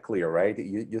is kind of clear, right?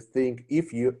 You think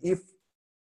if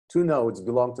 2 nodes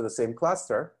belong to the same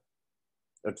cluster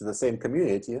or to the same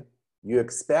community, you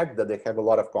expect that they have a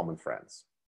lot of common friends.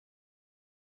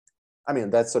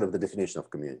 That's sort of the definition of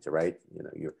community, right?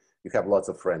 You have lots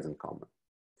of friends in common.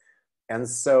 And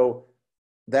so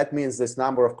that means this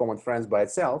number of common friends by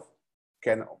itself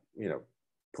can,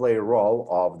 play a role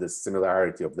of the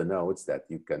similarity of the nodes that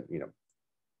you can,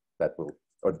 that will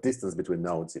or distance between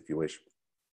nodes, if you wish,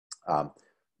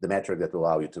 the metric that will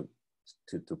allow you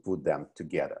to put them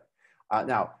together.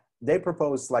 Now, they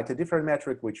proposed slightly different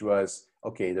metric, which was,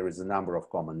 okay, there is a number of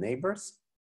common neighbors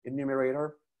in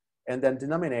numerator, and then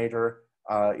denominator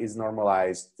is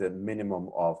normalized the minimum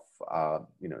of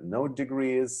node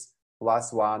degrees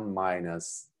plus 1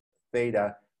 minus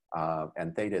theta,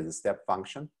 and theta is a step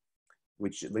function,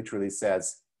 which literally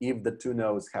says if the two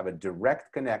nodes have a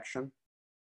direct connection,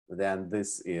 then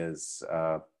this is,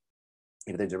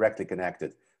 if they're directly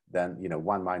connected, then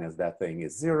 1 minus that thing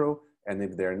is 0, and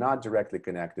if they're not directly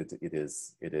connected, it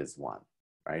is 1,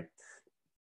 right?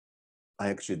 I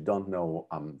actually don't know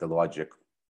the logic,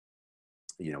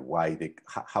 why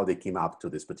how they came up to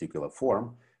this particular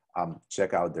form.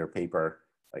 Check out their paper.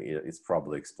 It's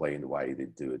probably explained why they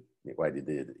did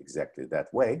it exactly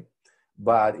that way.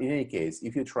 But in any case,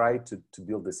 if you try to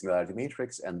build the similarity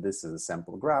matrix, and this is a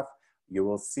sample graph, you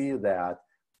will see that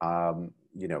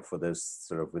for those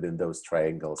sort of within those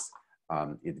triangles,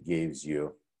 it gives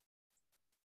you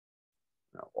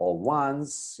all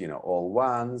ones, all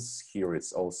ones. Here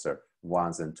it's also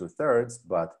 1s and 2/3,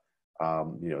 but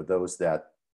those that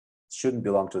shouldn't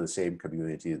belong to the same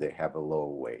community, they have a low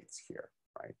weights here,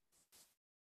 right?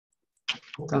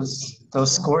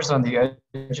 Those scores on the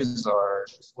edges are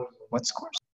what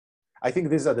scores? I think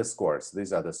these are the scores.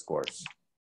 These are the scores.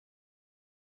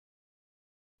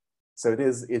 So it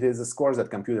is the scores that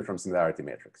computed from similarity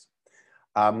matrix.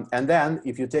 And then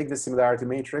if you take the similarity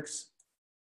matrix,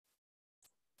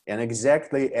 and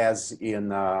exactly as in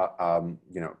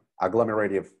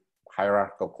agglomerative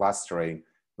hierarchical clustering,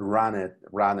 run it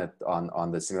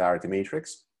on the similarity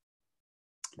matrix,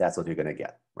 that's what you're going to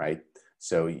get, right?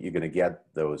 So you're going to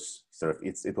get those sort of,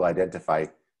 it will identify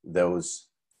those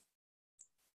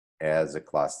as a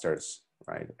clusters,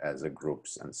 right, as a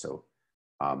groups. And so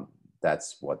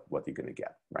that's what you're going to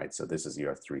get, right? So this is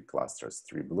your 3 clusters,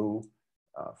 3 blue,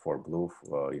 4 blue,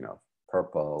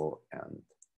 purple and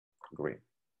green.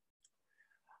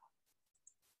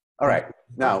 All right,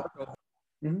 now.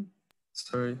 Mm-hmm.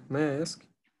 Sorry, may I ask?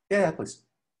 Yeah, please.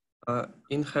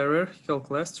 In hierarchical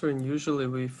clustering, usually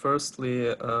we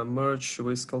firstly merge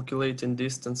with calculating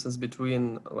distances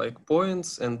between like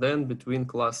points and then between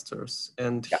clusters.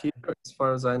 And yeah. Here, as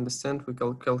far as I understand, we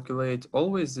calculate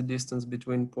always the distance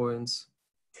between points.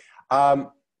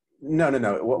 No.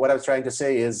 What I was trying to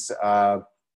say is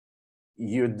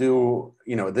you do,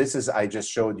 this is, I just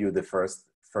showed you the first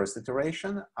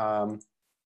iteration.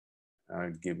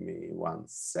 Give me 1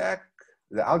 sec.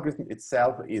 The algorithm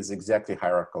itself is exactly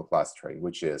hierarchical clustering,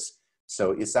 which is,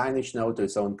 so assign each node to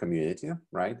its own community,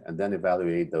 right? And then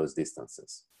evaluate those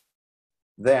distances.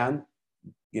 Then,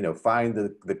 find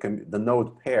the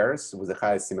node pairs with the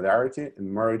highest similarity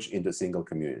and merge into single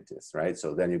communities, right?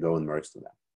 So then you go and merge to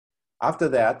them. After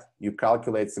that, you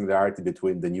calculate similarity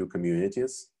between the new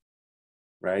communities,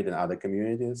 right, and other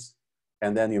communities.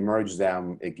 And then you merge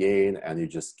them again, and you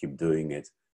just keep doing it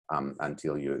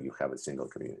until you have a single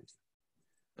community.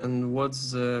 And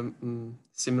what's the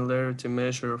similarity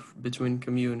measure between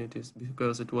communities?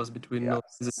 Because it was between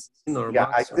nodes or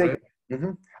yeah, max, right?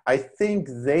 I think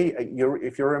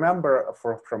if you remember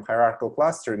from hierarchical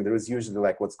clustering, there is usually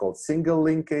like what's called single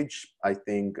linkage. I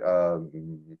think,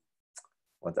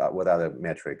 what other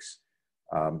metrics?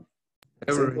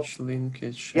 Average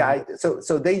linkage. Yeah,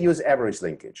 so they use average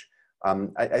linkage.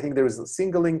 I think there is a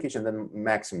single linkage and then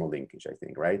maximal linkage, I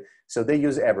think, right? So they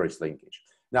use average linkage.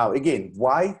 Now, again,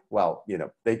 why? Well,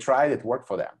 they tried, it worked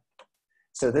for them.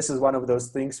 So this is one of those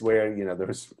things where,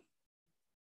 there's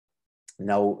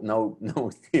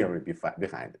no theory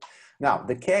behind it. Now,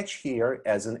 the catch here,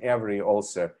 as in every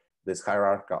also this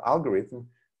hierarchical algorithm,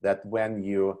 that when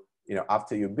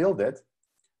after you build it,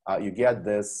 you get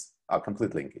this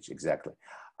complete linkage, exactly.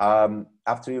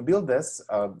 After you build this,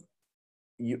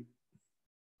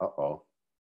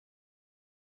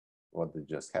 what did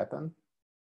just happen?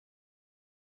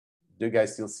 Do you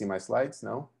guys still see my slides?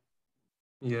 No?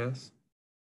 Yes.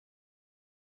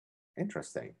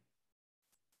 Interesting.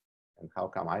 And how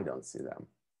come I don't see them?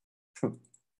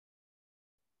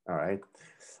 All right.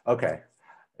 Okay,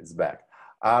 it's back.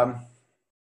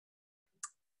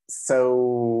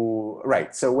 So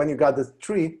when you got the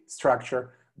tree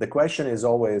structure, the question is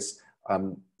always,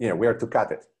 where to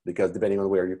cut it, because depending on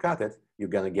where you cut it, you're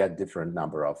going to get different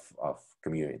number of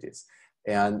communities.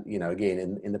 And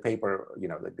again, in the paper,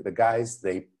 the guys,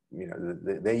 they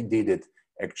did it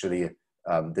actually.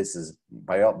 This is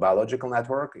biological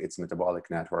network. It's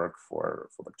metabolic network for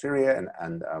bacteria,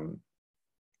 and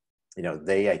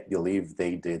I believe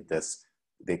they did this.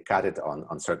 They cut it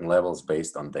on certain levels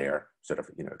based on their sort of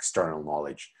external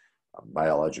knowledge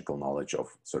biological knowledge of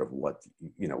sort of what,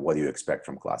 what you expect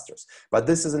from clusters. But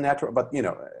this is a network, but,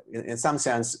 in some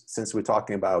sense, since we're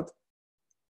talking about,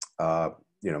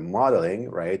 modeling,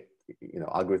 right?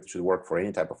 Algorithms should work for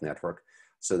any type of network.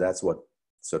 So that's what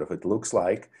sort of it looks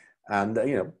like. And,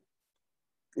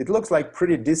 it looks like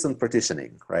pretty decent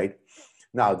partitioning, right?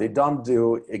 Now, they don't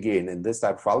do, again, in this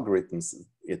type of algorithms,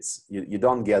 it's, you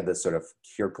don't get the sort of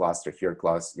here cluster, here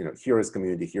cluster, here is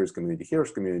community, here's community,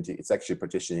 here's community. It's actually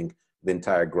partitioning the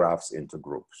entire graphs into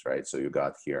groups, right? So you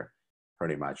got here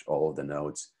pretty much all of the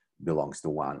nodes belongs to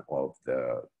one of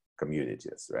the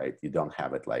communities, right? You don't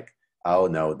have it like, oh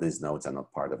no, these nodes are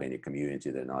not part of any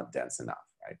community, they're not dense enough,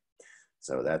 right?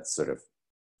 So that's sort of,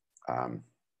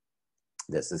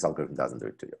 this algorithm doesn't do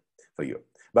it for you.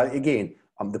 But again,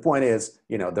 the point is,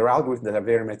 there are algorithms that are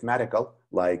very mathematical,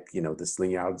 like, this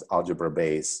linear algebra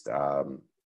based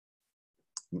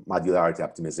modularity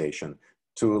optimization,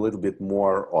 to a little bit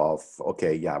more of,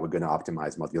 okay, yeah, we're going to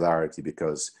optimize modularity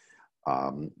because,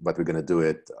 but we're going to do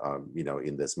it,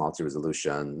 in this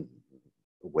multi-resolution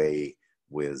way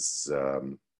with,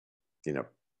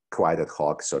 quite ad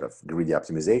hoc sort of greedy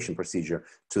optimization procedure,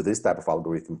 to this type of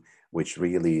algorithm, which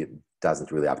really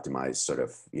doesn't really optimize sort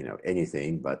of,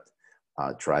 anything, but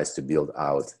tries to build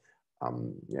out,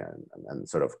 and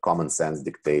sort of common sense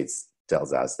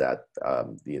tells us that,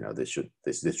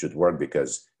 this should work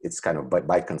because it's kind of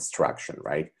by construction,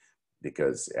 right?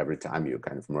 Because every time you're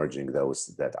kind of merging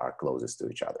those that are closest to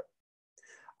each other.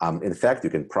 In fact, you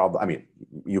can probably,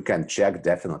 you can check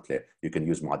definitely, you can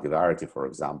use modularity, for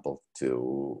example,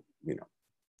 to,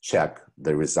 check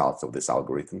the results of this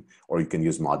algorithm, or you can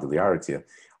use modularity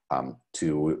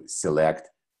to select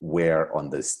where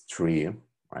on this tree,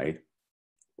 right?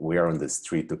 Where on this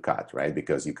tree to cut, right?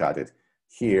 Because you cut it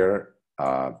here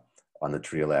on the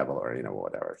tree level, or,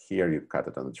 whatever. Here you cut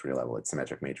it on the tree level, it's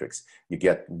symmetric matrix. You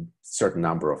get certain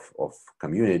number of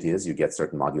communities, you get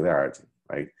certain modularity,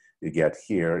 right? You get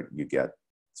here, you get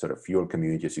sort of fewer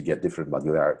communities, you get different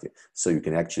modularity. So you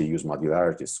can actually use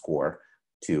modularity score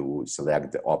to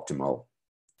select the optimal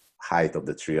height of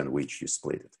the tree on which you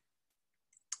split it.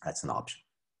 That's an option.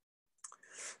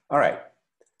 All right.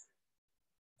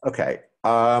 Okay.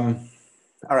 All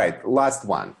right, last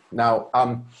one. Now,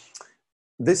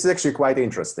 this is actually quite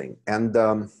interesting. And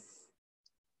the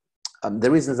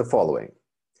reason is the following.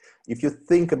 If you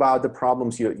think about the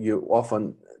problems you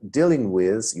often dealing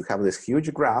with, you have this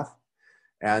huge graph,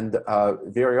 and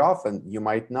very often you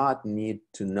might not need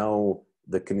to know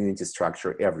the community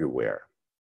structure everywhere.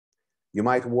 You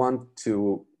might want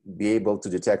to be able to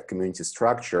detect community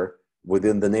structure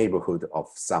within the neighborhood of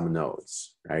some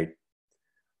nodes, right?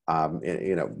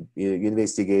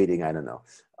 Investigating, I don't know,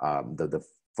 the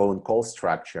phone call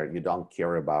structure, you don't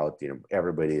care about,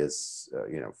 everybody is,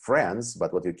 friends,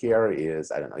 but what you care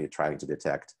is, I don't know, you're trying to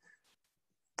detect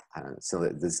so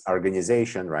this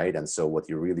organization, right? And so what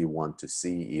you really want to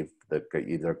see if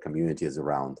either communities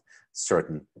around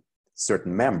certain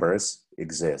members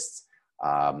exists.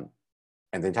 And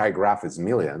the entire graph is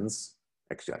millions,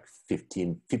 actually like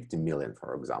 50 million,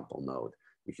 for example, node.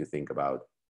 If you think about,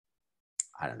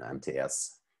 I don't know,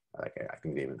 MTS, like I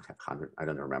think they even have 100, I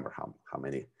don't remember how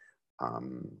many, how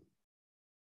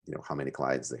many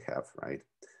clients they have, right?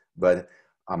 But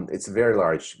it's very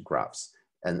large graphs.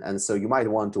 And so you might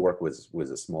want to work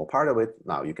with a small part of it.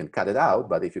 Now you can cut it out,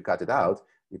 but if you cut it out,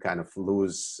 you kind of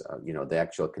lose, the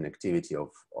actual connectivity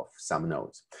of some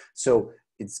nodes. So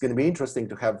it's going to be interesting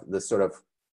to have the sort of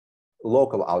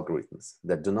local algorithms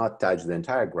that do not touch the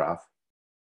entire graph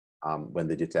when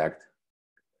they detect.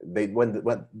 When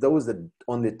those that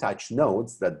only touch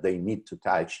nodes that they need to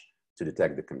touch to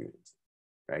detect the community,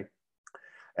 right?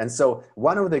 And so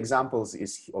one of the examples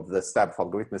of this type of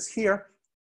algorithm is here.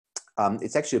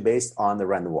 It's actually based on the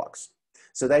random walks.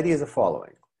 So the idea is the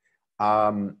following.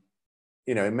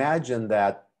 Imagine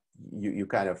that you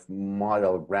kind of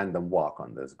model random walk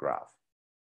on this graph.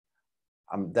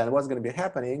 Then what's going to be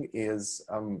happening is,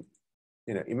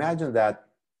 imagine that,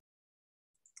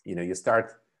 you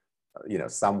start,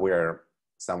 somewhere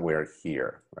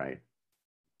here, right?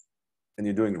 And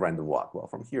you're doing random walk. Well,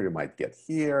 from here you might get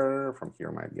here, from here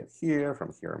you might get here,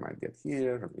 from here you might get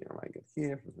here, from here you might get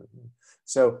here.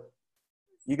 So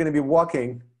you're going to be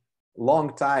walking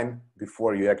long time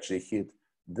before you actually hit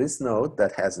this node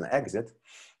that has an exit.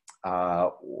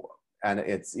 And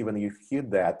it's even if you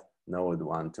hit that node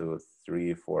 1, 2,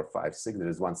 3, 4, 5, 6, there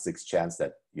is 1/6 chance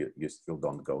that you still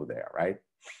don't go there, right?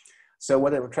 So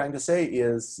what I'm trying to say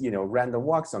is, random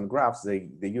walks on graphs, they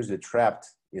usually trapped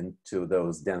into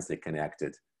those densely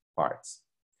connected parts.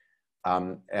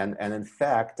 And in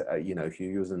fact, you know, if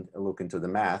you look into the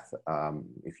math,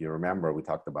 if you remember, we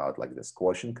talked about like this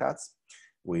quotient cuts,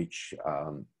 which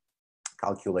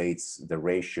calculates the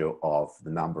ratio of the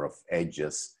number of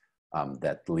edges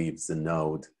that leaves the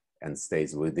node and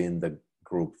stays within the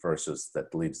group versus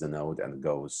that leaves the node and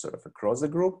goes sort of across the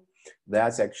group.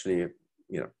 That's actually,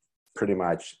 you know, pretty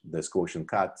much this quotient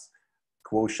cuts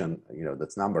quotient, you know,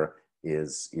 this number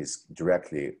is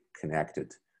directly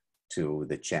connected to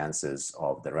the chances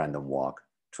of the random walk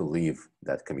to leave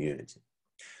that community.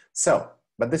 So,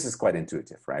 but this is quite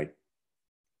intuitive, right?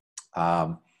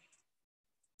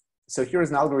 So here's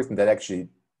an algorithm that actually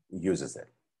uses it.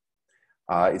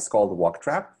 It's called the walk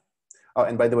trap. Oh,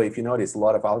 and by the way, if you notice, a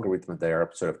lot of algorithms there are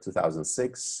sort of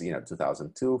 2006, you know,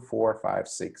 2002, 4, 5,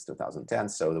 6, 2010.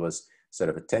 So there was sort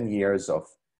of a 10 years of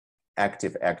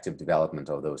active development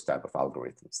of those type of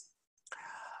algorithms.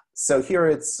 So here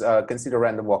it's consider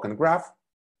random walk on graph.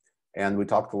 And we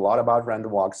talked a lot about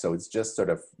random walk. So it's just sort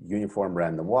of uniform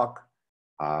random walk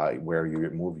where you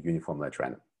move uniformly at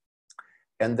random.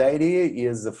 And the idea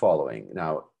is the following.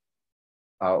 Now,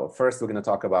 first we're going to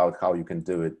talk about how you can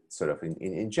do it sort of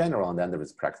in general, and then there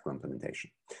is practical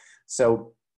implementation.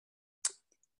 So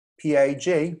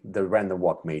Pij, the random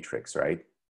walk matrix, right,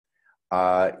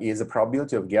 is a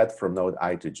probability of get from node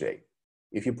I to j.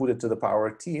 If you put it to the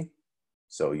power t,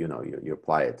 so you know you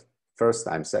apply it first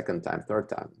time, second time, third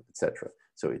time, etc.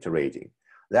 So iterating.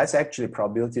 That's actually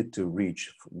probability to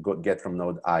reach, get from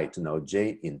node I to node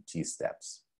j in t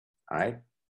steps. All right.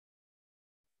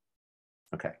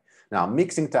 Okay. Now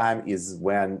mixing time is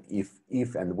when,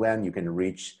 if and when you can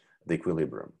reach the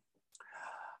equilibrium.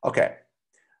 Okay.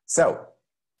 So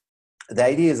the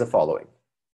idea is the following.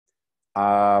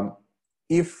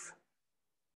 If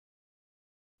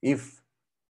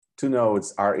two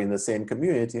nodes are in the same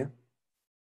community,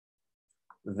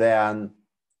 then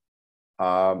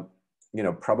you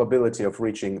know, probability of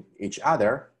reaching each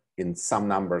other in some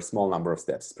number, small number of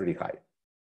steps is pretty high,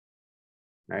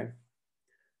 right?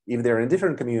 If they're in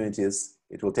different communities,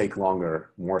 it will take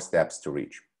longer, more steps to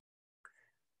reach.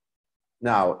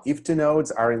 Now, if two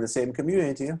nodes are in the same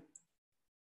community,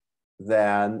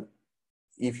 then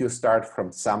if you start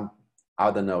from some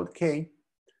other node k,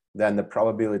 then the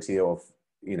probability of,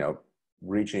 you know,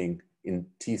 reaching in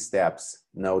t steps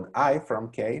node I from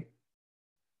k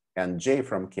and j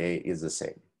from k is the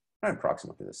same, or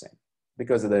approximately the same,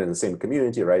 because they're in the same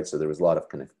community, right? So there is a lot of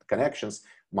connections,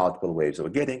 multiple ways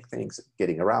of getting things,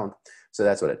 getting around. So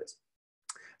that's what it is.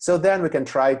 So then we can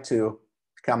try to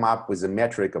come up with a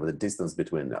metric of the distance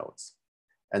between nodes.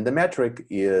 And the metric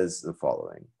is the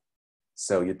following.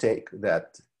 So you take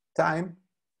that time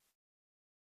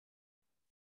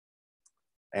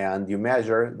and you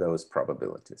measure those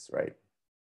probabilities, right?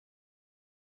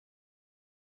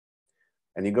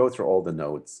 And you go through all the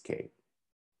nodes k.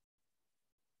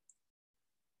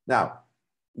 Now,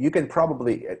 you can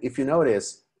probably, if you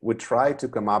notice, we try to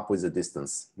come up with a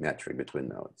distance metric between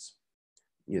nodes.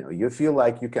 You know, you feel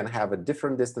like you can have a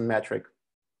different distance metric,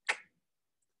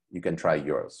 you can try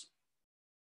yours.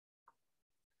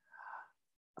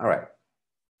 All right.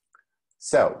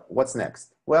 So what's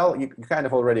next? Well, you're kind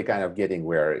of already kind of getting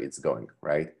where it's going,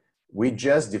 right? We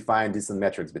just defined distance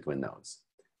metrics between nodes.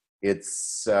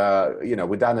 It's, you know,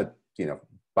 we've done it, you know,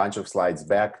 bunch of slides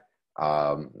back.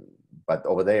 But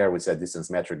over there, we said distance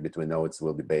metric between nodes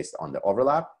will be based on the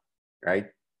overlap,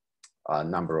 right?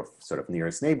 Number of sort of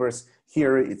nearest neighbors.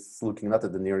 Here, it's looking not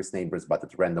at the nearest neighbors, but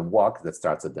at random walk that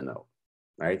starts at the node,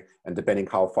 right? And depending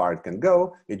how far it can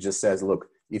go, it just says, look,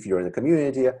 if you're in a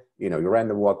community, you know, your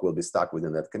random walk will be stuck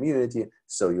within that community.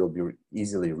 So you'll be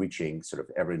easily reaching sort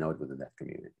of every node within that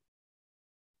community.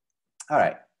 All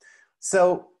right.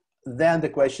 So then the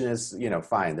question is, you know,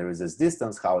 fine, there is this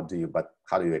distance. How do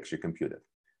you actually compute it?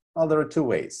 Well, there are two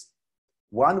ways.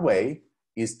 One way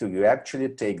is to you actually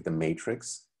take the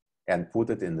matrix and put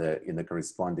it in the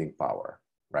corresponding power,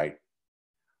 right?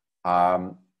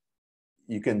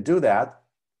 You can do that.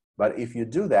 But if you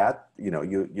do that, you know,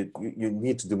 you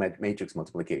need to do matrix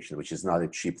multiplication, which is not a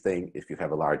cheap thing if you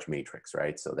have a large matrix,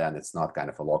 right? So then it's not kind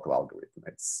of a local algorithm.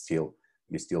 It's still,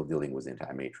 you're still dealing with the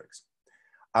entire matrix.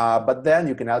 But then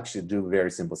you can actually do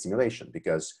very simple simulation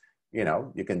because, you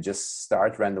know, you can just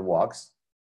start random walks,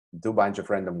 do a bunch of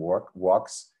random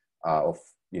walks of,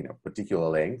 you know, particular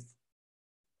length,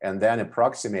 and then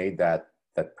approximate that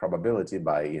probability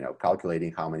by, you know,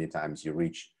 calculating how many times you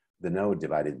reach the node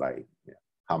divided by, you know,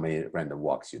 how many random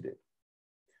walks you did.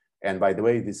 And by the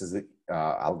way, this is an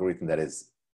algorithm that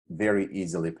is very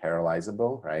easily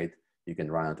parallelizable, right? You can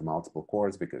run onto multiple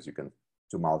cores because you can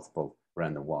do multiple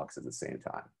random walks at the same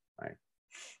time, right?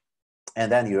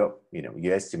 And then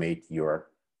you estimate your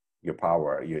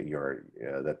power,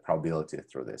 that probability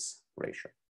through this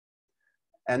ratio.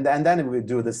 And then we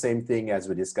do the same thing as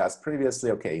we discussed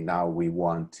previously. Okay, now we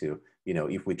want to,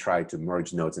 if we try to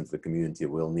merge nodes into the community,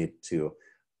 we'll need to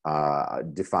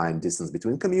define distance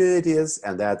between communities,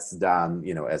 and that's done,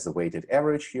 as a weighted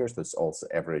average here. So it's also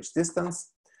average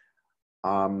distance,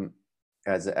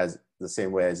 as the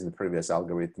same way as in the previous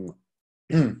algorithm.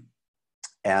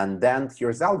 And then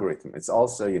here's the algorithm. It's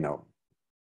also,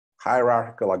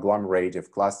 hierarchical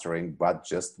agglomerative clustering, but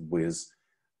just with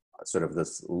sort of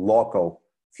this local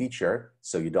feature.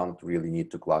 So you don't really need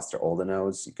to cluster all the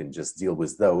nodes. You can just deal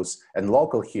with those. And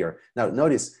local here, now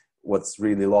notice what's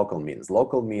really local means.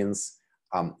 Local means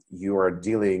you are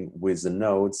dealing with the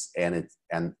nodes and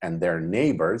their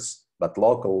neighbors, but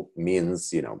local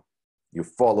means, you're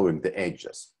following the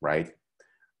edges, right?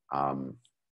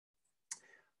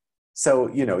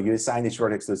 So, you assign each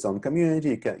vertex to its own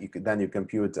community. Then you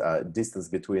compute distance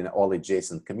between all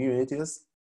adjacent communities.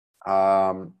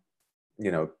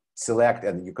 Select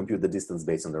and you compute the distance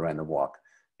based on the random walk.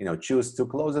 Choose two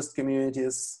closest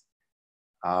communities,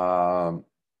 and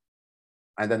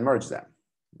then merge them,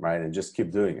 right? And just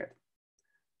keep doing it.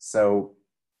 So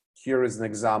here is an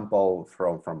example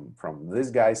from this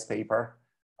guy's paper,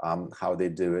 how they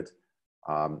do it.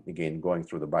 Again, going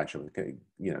through the bunch of,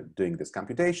 doing these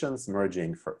computations,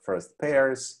 merging first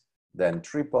pairs, then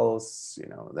triples,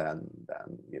 then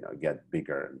get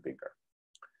bigger and bigger.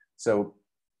 So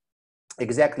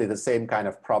exactly the same kind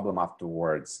of problem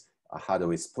afterwards. How do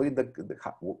we split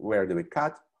where do we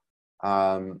cut?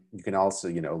 You can also,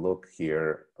 look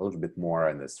here a little bit more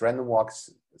on this random walks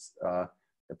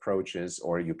approaches,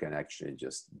 or you can actually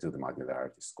just do the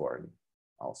modularity scoring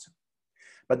also.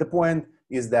 But the point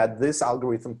is that this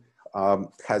algorithm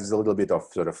has a little bit of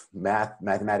sort of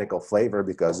mathematical flavor,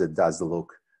 because it does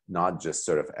look not just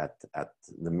sort of at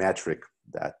the metric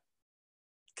that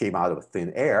came out of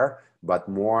thin air, but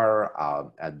more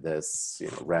at this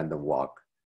random walk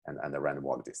and the random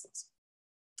walk distance.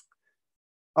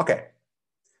 Okay,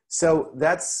 so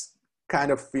that's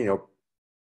kind of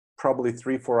probably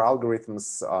 3-4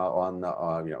 algorithms on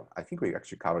I think we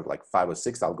actually covered like 5 or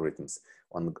 6 algorithms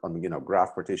on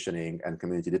graph partitioning and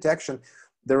community detection.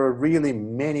 There are really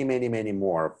many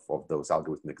more of those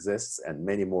algorithms exists, and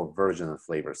many more versions and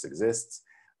flavors exists.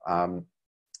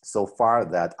 So far,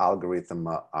 that algorithm,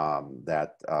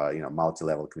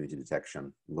 multi-level community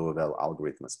detection Louisville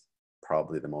algorithm is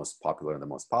probably the most popular and the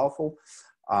most powerful.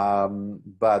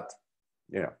 But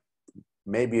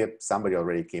maybe somebody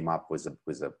already came up with a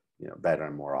better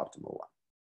and more optimal one.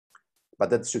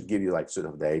 But that should give you like sort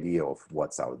of the idea of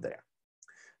what's out there.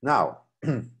 Now,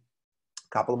 a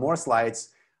couple more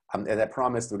slides. As I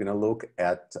promised, we're going to look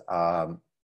at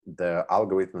the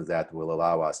algorithms that will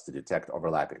allow us to detect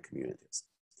overlapping communities.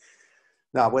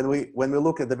 Now, when we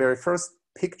look at the very first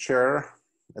picture,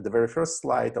 at the very first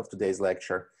slide of today's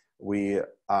lecture, we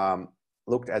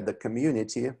looked at the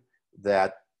community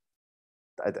that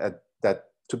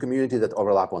two communities that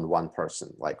overlap on one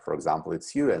person. Like, for example,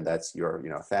 it's you, and that's your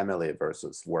family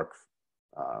versus work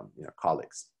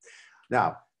colleagues.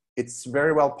 Now, it's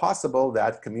very well possible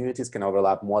that communities can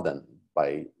overlap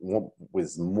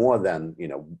with more than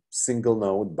single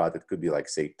node, but it could be like,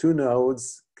 say, 2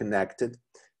 nodes connected,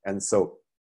 and so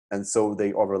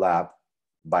they overlap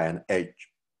by an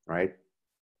edge, right?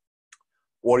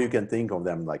 Or you can think of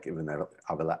them like even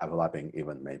overlapping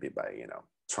even maybe by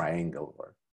triangle,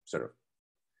 or sort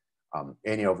of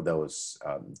any of those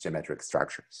geometric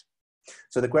structures.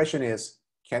 So the question is,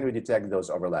 can we detect those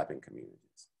overlapping communities?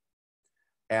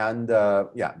 And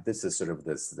yeah, this is sort of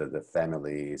the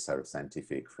family, sort of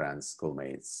scientific friends,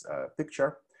 schoolmates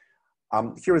picture.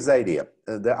 Here's the idea.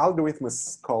 The algorithm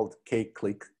is called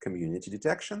K-click community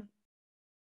detection.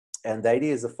 And the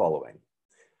idea is the following.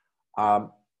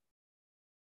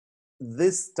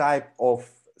 This type of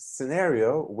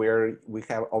scenario where we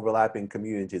have overlapping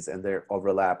communities and they're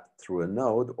overlapped through a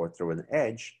node or through an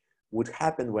edge would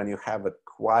happen when you have a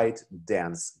quite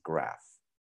dense graph,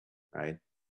 right?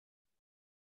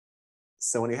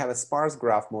 So when you have a sparse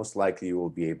graph, most likely you will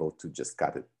be able to just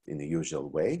cut it in the usual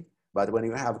way. But when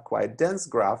you have a quite dense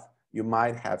graph, you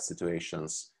might have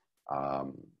situations,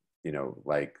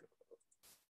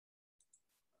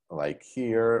 like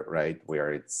here, right,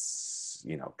 where it's,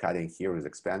 cutting here is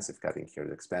expensive, cutting here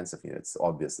is expensive. It's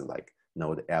obviously like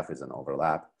node F is an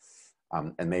overlap.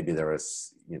 And maybe there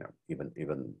is,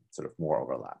 even sort of more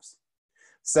overlaps.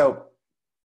 So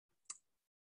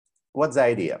what's the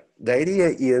idea? The idea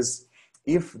is,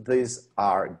 if these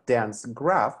are dense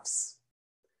graphs,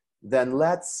 then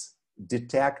let's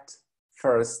detect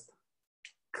first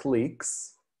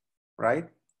clicks, right?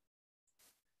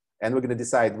 And we're going to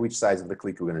decide which size of the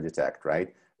click we're going to detect,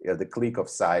 right? The click of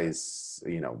size,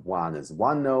 1 is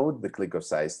 1 node. The click of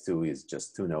size 2 is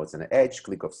just 2 nodes and an edge.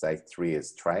 Click of size 3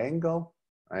 is triangle,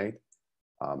 right?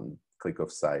 Click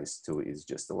of size 2 is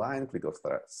just a line. Click of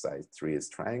size 3 is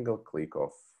triangle. Click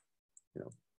of,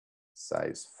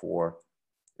 size 4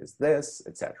 is this,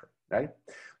 etc. Right?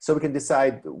 So we can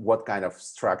decide what kind of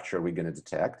structure we're going to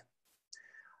detect,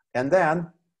 and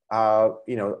then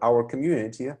our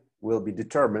community will be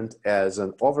determined as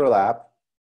an overlap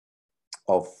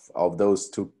of those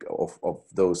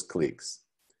those clicks.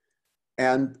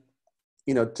 And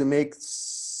to make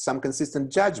some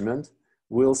consistent judgment,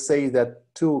 we'll say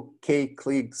that 2 k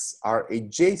clicks are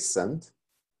adjacent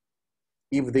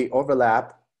if they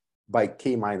overlap by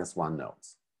k minus 1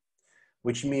 nodes,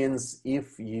 which means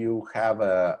if you have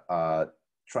a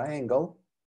triangle,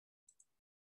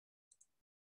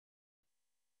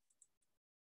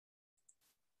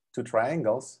 two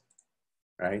triangles,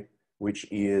 right, which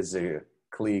is a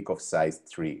click of size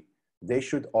 3, they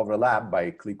should overlap by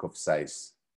a click of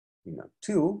size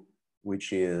 2,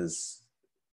 which is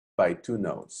by 2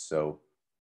 nodes. So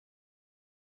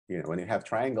when you have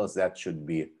triangles, that should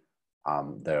be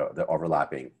the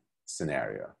overlapping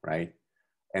scenario, right?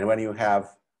 And when you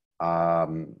have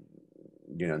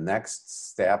next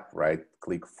step, right,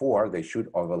 click 4, they should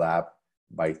overlap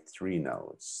by 3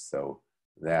 nodes. So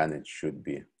then it should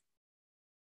be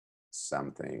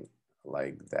something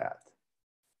like that,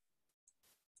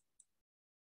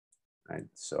 right?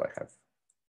 So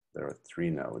there are 3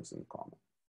 nodes in common.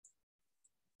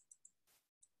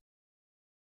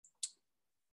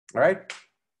 All right,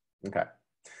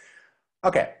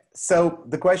 okay. So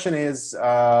the question is,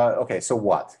 okay, so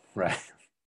what, right?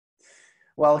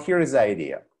 Well, here is the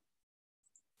idea.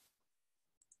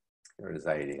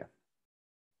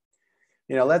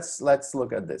 Let's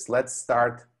look at this. Let's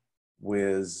start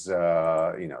with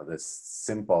this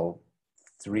simple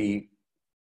 3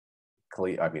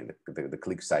 click. I mean the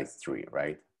click size 3,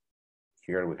 right?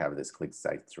 Here we have this click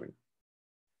size 3,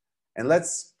 and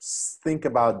let's think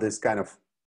about this kind of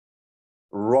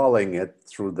rolling it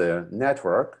through the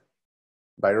network.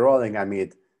 By rolling, I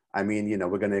mean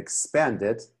we're going to expand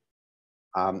it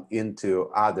into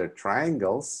other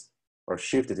triangles, or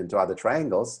shift it into other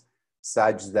triangles,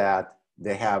 such that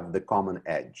they have the common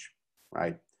edge,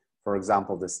 right? For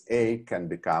example, this A can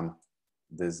become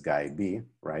this guy B,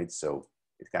 right? So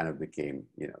it kind of became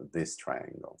this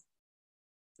triangle,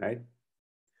 right?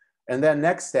 And then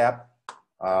next step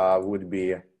would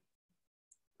be,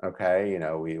 okay,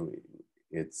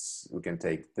 we can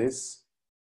take this,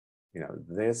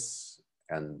 this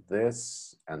and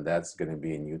this, and that's going to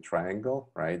be a new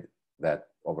triangle, right? That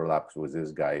overlaps with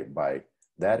this guy by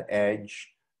that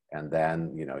edge, and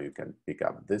then you can pick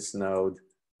up this node,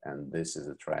 and this is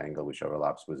a triangle which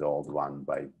overlaps with the old one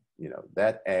by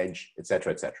that edge,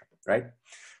 etc., etc. Right?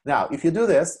 Now, if you do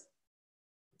this,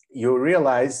 you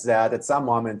realize that at some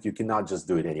moment you cannot just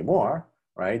do it anymore,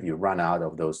 right? You run out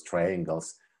of those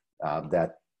triangles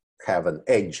that have an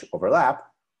edge overlap,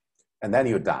 and then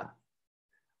you're done.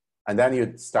 And then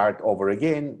you start over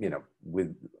again,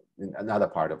 with another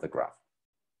part of the graph.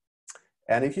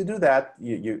 And if you do that,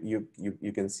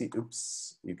 you can see,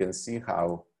 oops, you can see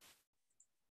how,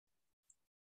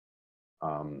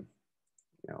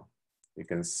 you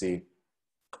can see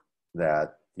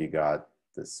that you got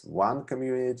this one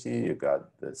community, you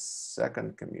got this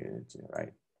second community,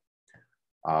 right?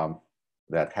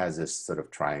 That has this sort of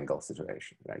triangle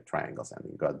situation, right? Triangles, and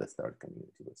you got the third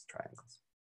community with triangles.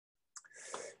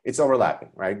 It's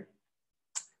overlapping, right?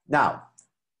 Now,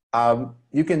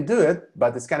 you can do it,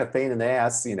 but it's kind of pain in the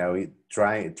ass,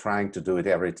 trying to do it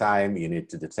every time. You need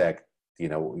to detect, you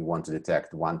want to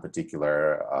detect one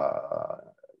particular,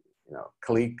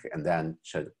 click, and then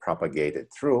should propagate it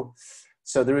through.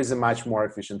 So there is a much more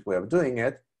efficient way of doing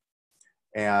it.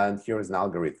 And here is an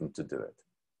algorithm to do it.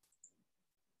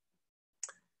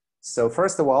 So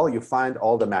first of all, you find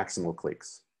all the maximal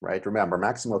clicks, right? Remember,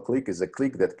 maximal click is a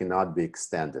click that cannot be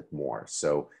extended more.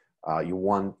 So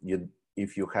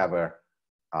if you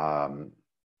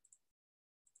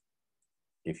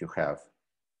have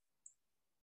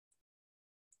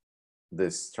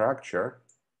this structure,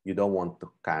 you don't want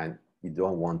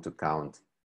to count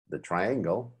the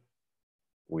triangle,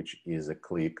 which is a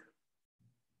click.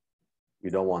 You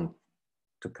don't want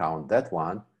to count that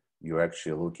one. You're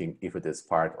actually looking, if it is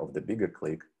part of the bigger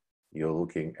click, you're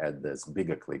looking at this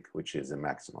bigger click, which is a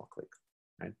maximal click,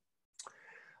 right?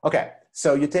 Okay,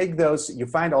 so you take those, you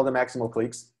find all the maximal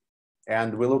clicks,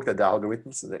 and we looked at the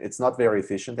algorithms. It's not very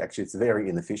efficient. Actually, it's very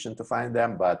inefficient to find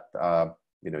them, but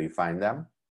you find them.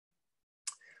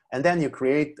 And then you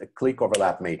create a click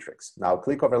overlap matrix. Now,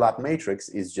 click overlap matrix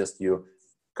is just you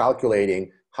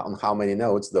calculating on how many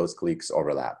nodes those clicks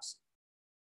overlaps.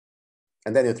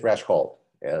 And then you threshold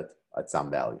it at some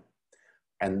value.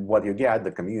 And what you get,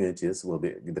 the communities will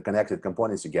be, the connected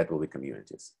components you get will be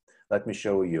communities. Let me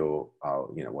show you,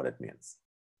 what it means.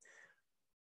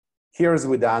 Here's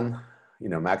we done,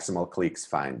 maximal clicks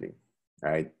finding,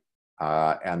 right?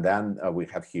 And then we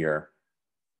have here,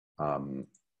 1,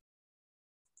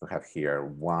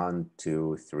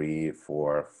 2, 3,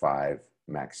 4, 5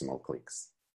 maximal clicks,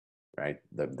 right?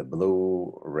 The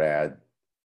blue, red,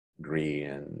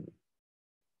 green,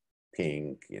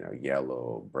 pink,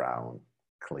 yellow, brown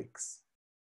clicks.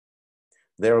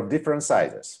 They're of different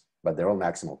sizes, but they're all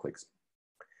maximal clicks.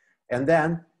 And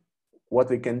then what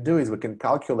we can do is we can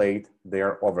calculate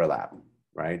their overlap,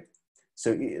 right?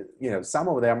 So, some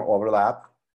of them overlap.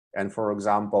 And for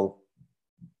example,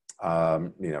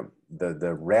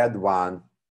 the red one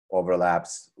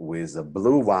overlaps with the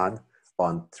blue one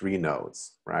on 3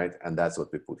 nodes, right? And that's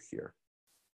what we put here.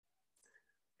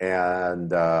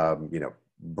 And,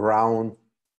 brown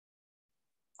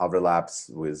overlaps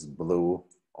with blue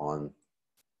on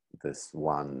this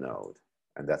 1 node.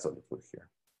 And that's what we put here,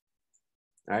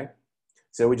 right?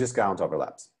 So we just count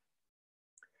overlaps.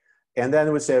 And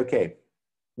then we say, okay,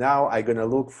 now I'm gonna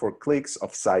look for clicks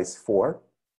of size 4.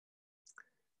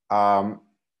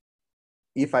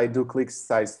 If I do clicks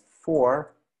size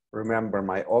 4, remember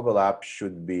my overlap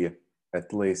should be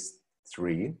at least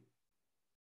 3.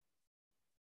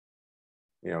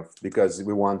 Because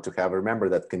we want to have, remember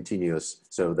that continuous,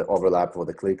 so the overlap for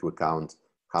the click we count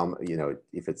how,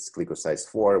 if it's click of size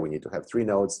 4, we need to have 3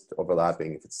 nodes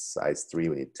overlapping. If it's size 3,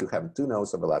 we need to have 2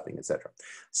 nodes overlapping, etc.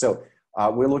 So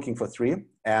we're looking for 3.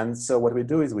 And so what we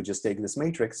do is we just take this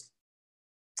matrix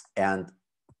and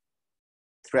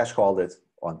threshold it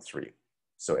on 3.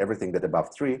 So everything that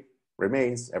above 3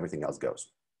 remains, everything else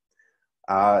goes.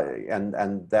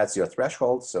 And that's your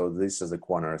threshold. So these are the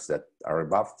corners that are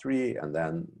above 3, and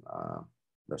then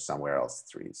there's somewhere else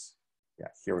 3s. Yeah,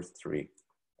 here's 3,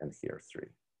 and here 3.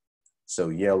 So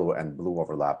yellow and blue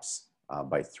overlaps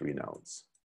by 3 nodes.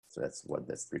 So that's what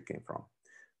this 3 came from.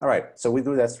 All right, so we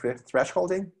do that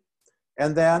thresholding.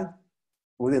 And then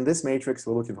within this matrix,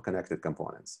 we're looking for connected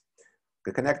components.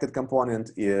 The connected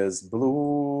component is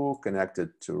blue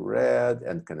connected to red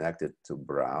and connected to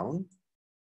brown,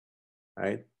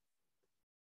 right?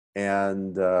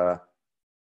 And, oh,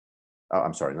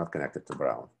 I'm sorry, not connected to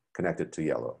brown, connected to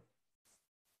yellow.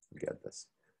 Get this.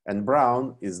 And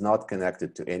brown is not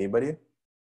connected to anybody.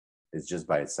 It's just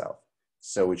by itself.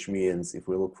 So which means if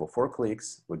we look for 4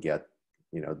 clicks, we get,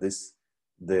 this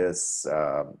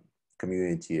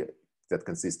community that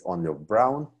consists only of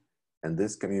brown, and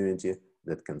this community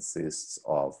that consists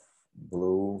of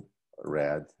blue,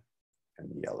 red, and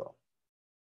yellow.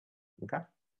 Okay.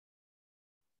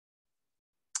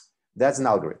 That's an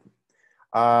algorithm.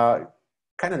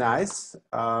 Kind of nice,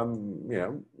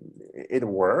 it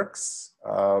works.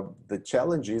 The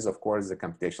challenge is, of course, the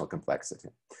computational complexity,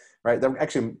 right? There are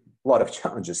actually a lot of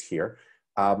challenges here.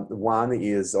 One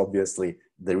is obviously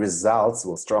the results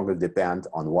will strongly depend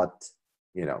on what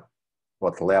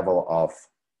level of,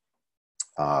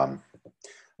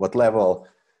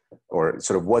 or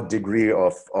sort of what degree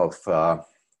of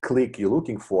click you're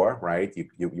looking for, right?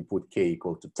 You put k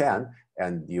equal to 10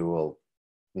 and you will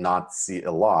not see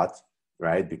a lot,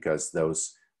 right? Because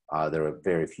those, there are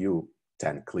very few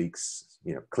 10 clicks,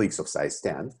 clicks of size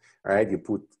 10, right? You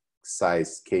put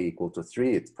size k equal to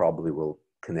 3, it probably will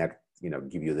connect,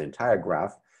 give you the entire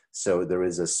graph. So there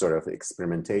is a sort of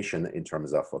experimentation in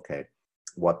terms of, okay,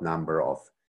 what number of,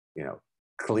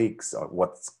 clicks or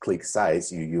what click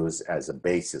size you use as a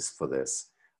basis for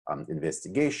this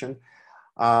investigation.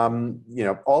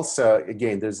 Also,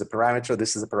 again, there's a parameter,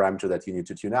 this is a parameter that you need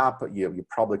to tune up. You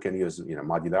probably can use,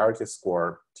 modularity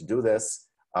score to do this,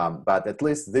 but at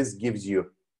least this gives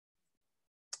you,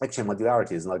 actually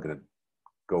modularity is not gonna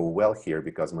go well here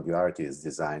because modularity is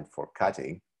designed for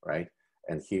cutting, right?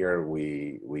 And here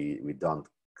we don't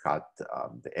cut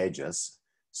the edges.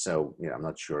 So, I'm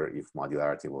not sure if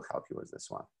modularity will help you with this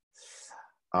one.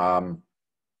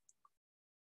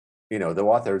 The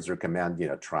authors recommend,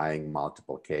 trying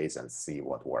multiple Ks and see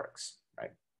what works,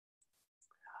 right?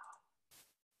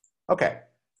 Okay,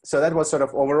 so that was sort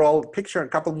of overall picture. A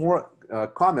couple more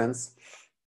comments.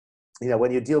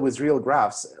 When you deal with real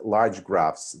graphs, large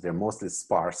graphs, they're mostly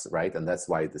sparse, right? And that's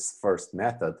why this first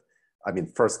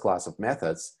class of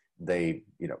methods, they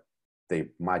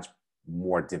much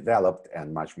more developed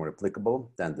and much more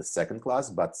applicable than the second class,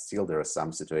 but still there are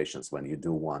some situations when you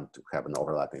do want to have an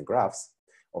overlapping graphs,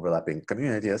 overlapping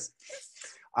communities.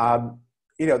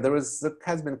 You know, there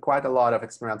has been quite a lot of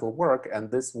experimental work, and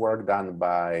this work done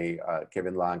by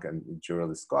Kevin Lang and Jure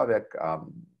Liskovic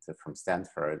from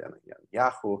Stanford and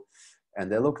Yahoo,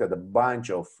 and they looked at a bunch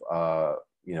of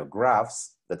you know,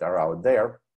 graphs that are out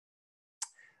there,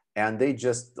 and they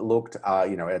just looked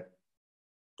you know, at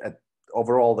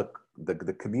overall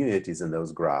the communities in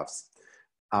those graphs.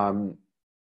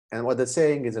 And what they're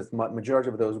saying is that majority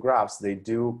of those graphs, they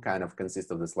do kind of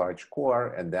consist of this large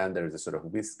core, and then there's a sort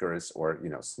of whiskers or, you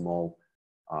know, small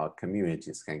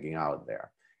communities hanging out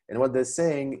there. And what they're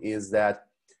saying is that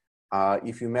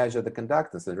if you measure the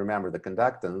conductance, and remember the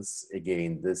conductance,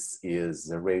 again, this is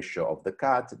the ratio of the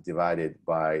cut divided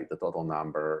by the total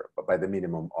number, by the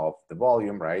minimum of the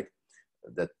volume, right?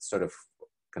 That sort of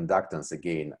conductance,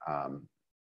 again,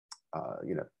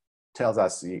 you know, tells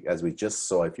us, as we just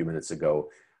saw a few minutes ago,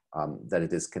 that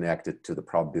it is connected to the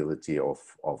probability of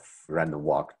random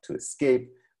walk to escape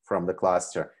from the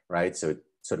cluster, right? So it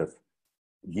sort of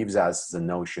gives us the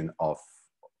notion of,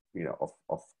 you know,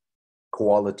 of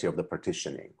quality of the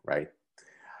partitioning, right?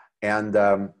 And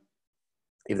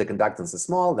if the conductance is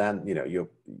small, then, you know,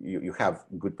 you have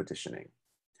good partitioning.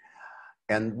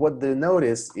 And what they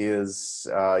notice is,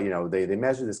 you know, they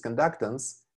measure this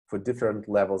conductance for different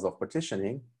levels of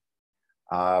partitioning.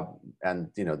 And,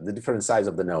 you know, the different size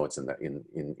of the nodes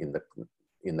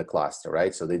in the cluster,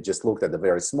 right? So they just looked at the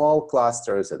very small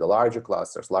clusters, at the larger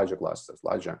clusters,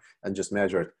 larger, and just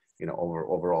measured, you know,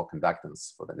 overall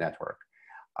conductance for the network,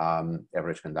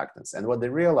 average conductance. And what they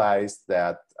realized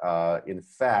that, in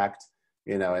fact,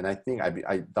 you know, and I think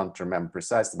I don't remember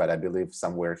precisely, but I believe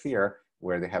somewhere here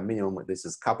where they have minimum, this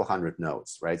is a couple hundred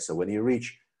nodes, right? So when you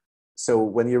reach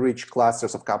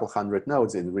clusters of couple hundred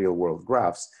nodes in real world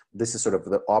graphs, this is sort of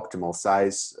the optimal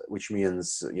size, which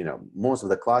means, you know, most of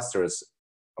the clusters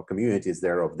or communities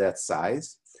there of that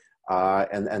size.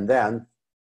 And then,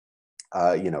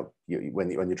 you know,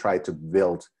 when you try to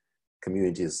build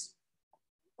communities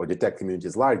or detect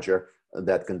communities larger,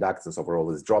 that conductance overall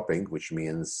is dropping, which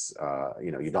means,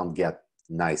 you know, you don't get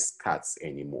nice cuts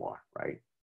anymore, right?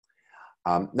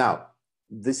 Now,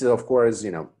 this is, of course,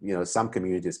 you know, some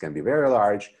communities can be very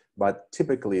large, but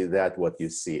typically that's what you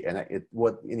see. And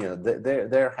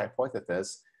their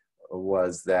hypothesis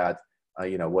was that,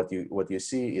 you know, what you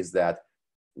see is that,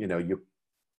 you know, you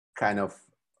kind of,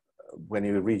 when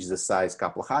you reach the size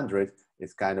couple hundred,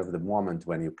 it's kind of the moment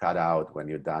when you cut out, when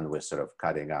you're done with sort of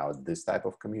cutting out this type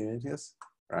of communities,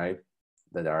 right?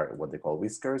 That are what they call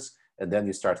whiskers. And then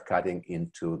you start cutting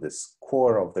into this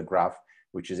core of the graph,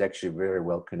 which is actually very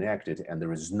well connected, and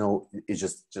there is no, it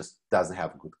just doesn't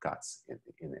have good cuts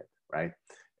in it, right?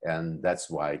 And that's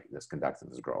why this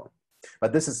conductance is growing.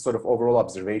 But this is sort of overall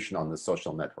observation on the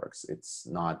social networks. It's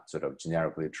not sort of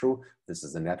generically true. This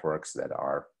is the networks that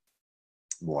are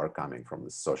more coming from the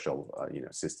social, you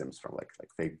know, systems from like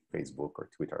Facebook or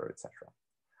Twitter, etc.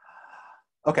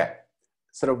 Okay,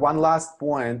 sort of one last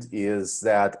point is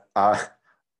that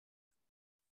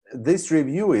this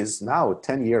review is now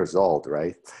 10 years old,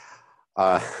 right?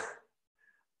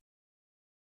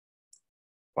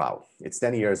 Wow, it's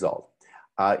 10 years old.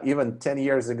 Even 10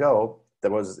 years ago,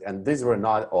 there was, and these were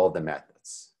not all the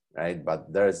methods, right?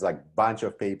 But there's like a bunch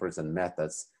of papers and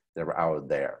methods that were out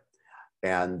there.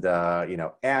 And, you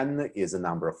know, N is a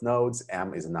number of nodes,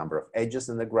 M is a number of edges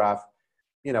in the graph.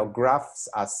 You know, graphs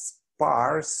are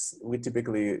sparse. We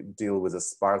typically deal with a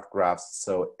sparse graphs.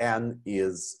 So M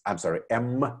is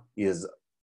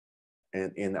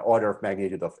in the order of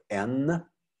magnitude of N.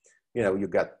 You know, you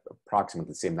get approximately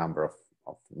the same number of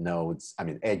nodes, I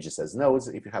mean, edges as nodes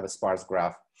if you have a sparse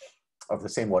graph of the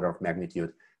same order of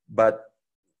magnitude. But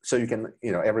so you can,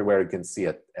 you know, everywhere you can see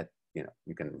it at, you know,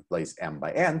 you can replace M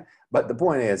by N. But the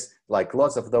point is, like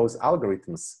lots of those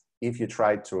algorithms, if you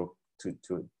try to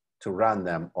run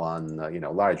them on, you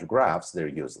know, large graphs, they're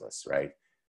useless, right?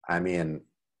 I mean,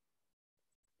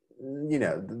 you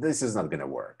know, this is not going to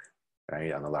work,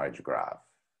 right, on a large graph.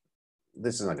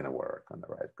 This is not going to work on the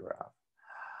right graph.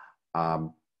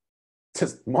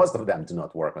 Just most of them do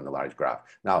not work on the large graph.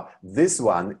 Now, this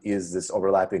one is this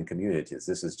overlapping communities.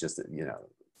 This is just, you know,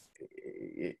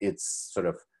 it's sort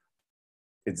of,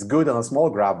 it's good on a small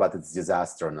graph, but it's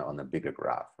disaster on a bigger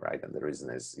graph, right? And the reason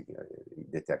is, you know,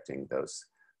 detecting those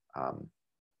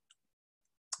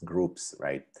groups,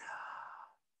 right?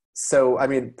 So, I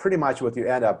mean, pretty much what you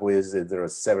end up with is there are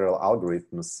several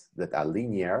algorithms that are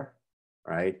linear,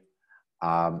 right?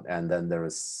 And then there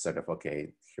is sort of,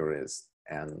 okay, here is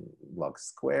n log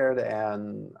squared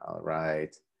n, all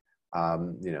right.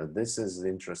 You know, this is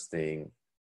interesting.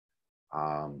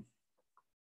 And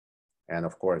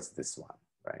of course, this one,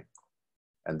 right?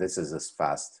 And this is as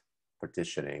fast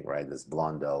partitioning, right? This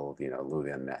Blondel,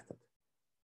 Leuvian method.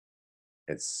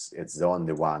 It's the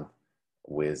only one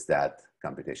with that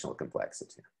computational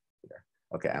complexity here.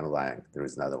 Okay, I'm lying. There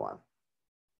is another one.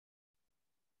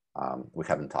 We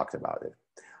haven't talked about it,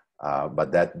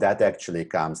 but that actually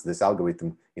comes. This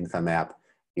algorithm InfoMap,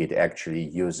 it actually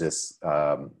uses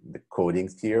the coding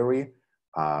theory,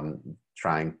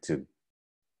 trying to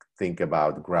think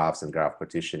about graphs and graph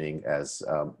partitioning as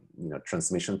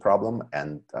transmission problem,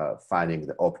 and finding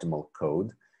the optimal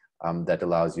code that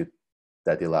allows you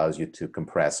to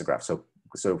compress a graph. So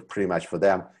pretty much for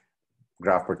them,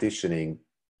 graph partitioning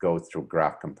goes through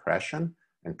graph compression,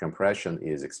 and compression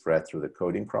is expressed through the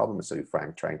coding problem. So you're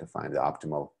trying to find the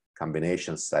optimal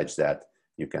combinations such that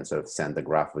you can sort of send the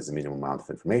graph with the minimum amount of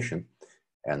information.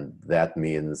 And that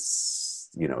means,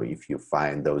 if you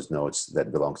find those nodes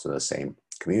that belong to the same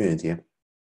community,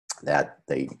 that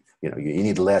you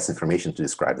need less information to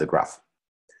describe the graph,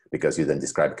 because you then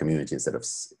describe a community instead of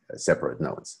separate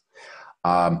nodes.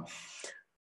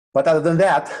 But other than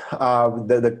that,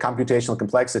 the computational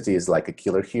complexity is like a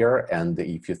killer here. And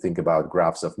if you think about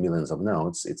graphs of millions of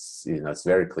nodes, it's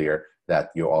very clear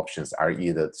that your options are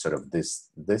either sort of this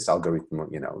algorithm,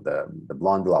 the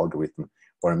Blondel algorithm,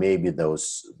 or maybe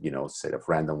those sort of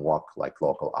random walk like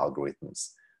local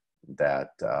algorithms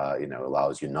that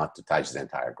allows you not to touch the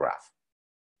entire graph.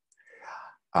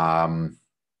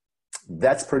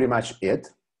 That's pretty much it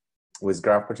with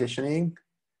graph partitioning.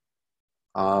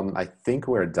 I think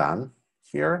we're done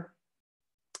here.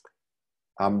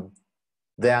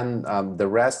 Then the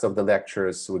rest of the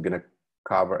lectures we're going to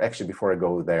cover. Actually, before I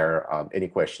go there, any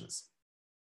questions?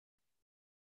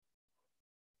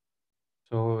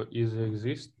 So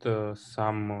exist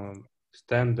some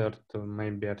standard,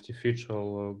 maybe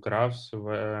artificial graphs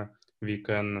where we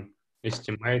can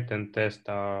estimate and test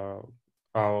our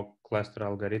cluster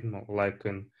algorithm, like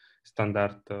in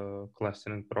standard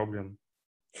clustering problem?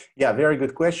 Yeah, very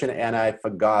good question. And I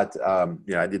forgot,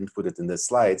 I didn't put it in the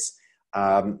slides.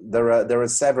 There are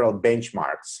several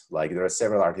benchmarks, like there are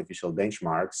several artificial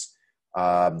benchmarks,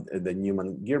 the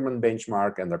Newman-Gierman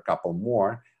benchmark, and there are a couple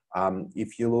more.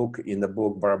 If you look in the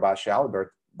book Barabasha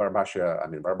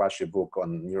book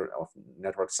on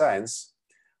network science,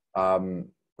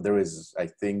 there is,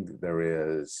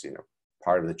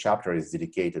 part of the chapter is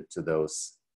dedicated to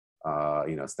those,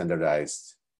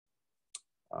 standardized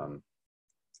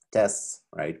tests,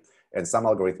 right? And some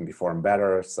algorithms perform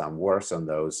better, some worse on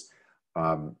those.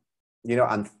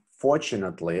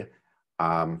 Unfortunately,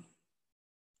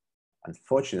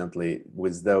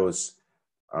 with those,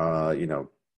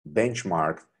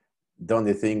 benchmark, the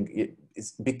only thing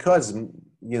it's because, a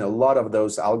lot of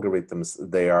those algorithms,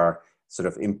 they are sort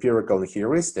of empirical and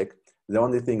heuristic. The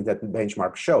only thing that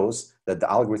benchmark shows that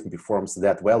the algorithm performs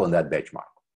that well on that benchmark.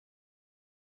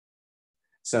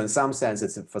 So in some sense,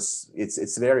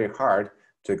 it's very hard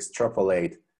to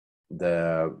extrapolate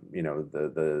the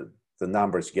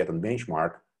numbers you get on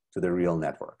benchmark to the real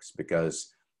networks,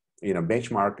 because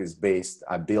benchmark is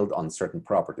built on certain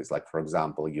properties. Like, for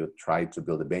example, you try to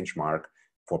build a benchmark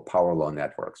for power law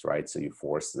networks, right? So you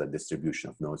force the distribution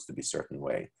of nodes to be a certain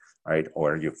way, right?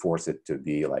 Or you force it to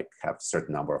be have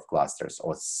certain number of clusters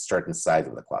or certain size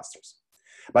of the clusters.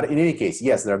 But in any case,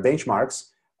 yes, there are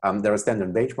benchmarks. There are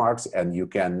standard benchmarks, and you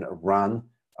can run,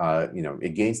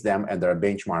 against them. And there are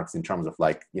benchmarks in terms of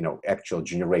actual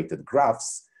generated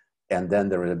graphs. And then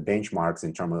there are benchmarks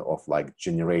in terms of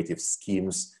generative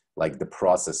schemes, like the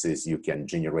processes you can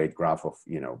generate graph of,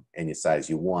 any size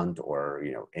you want, or,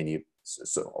 any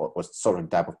or certain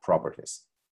type of properties.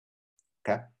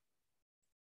 Okay.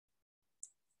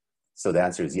 So the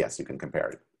answer is yes, you can compare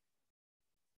it.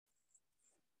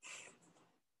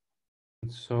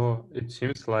 So it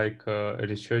seems like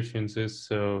research in this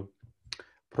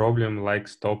problem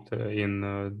stopped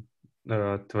in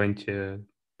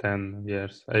 2010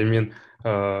 years. I mean,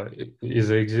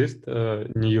 is exist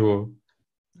new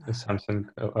something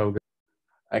algorithm?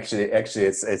 Actually,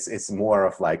 it's more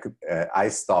of I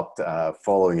stopped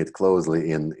following it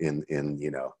closely in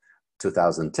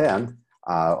 2010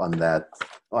 on that.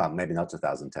 Well, maybe not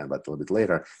 2010, but a little bit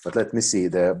later. But let me see.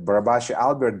 The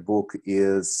Barabasha-Albert book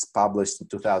is published in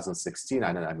 2016.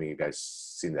 I mean, you guys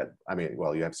seen that? I mean,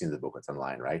 well, you have seen the book. It's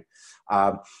online, right?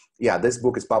 Yeah, this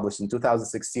book is published in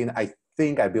 2016. I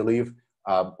believe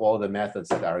all the methods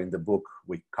that are in the book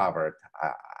we covered.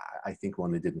 I think we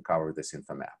only didn't cover this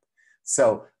InfoMap.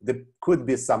 So there could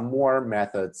be some more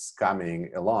methods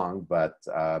coming along, but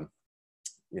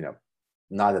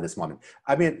not at this moment.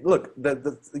 I mean, look,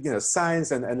 the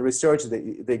science and research,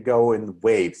 they go in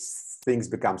waves. Things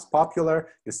becomes popular.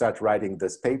 You start writing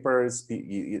these papers.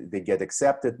 They get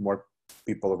accepted. More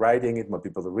people writing it, more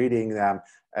people reading them,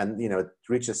 and it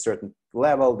reaches a certain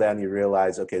level, then you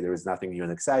realize, okay, there is nothing new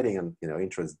and exciting, and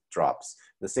interest drops.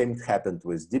 The same happened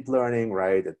with deep learning,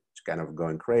 right? It's kind of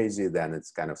going crazy, then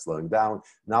it's kind of slowing down.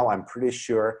 Now I'm pretty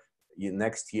sure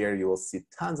next year you will see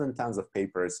tons and tons of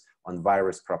papers on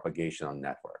virus propagation on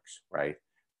networks, right?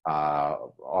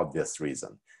 Obvious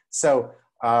reason. So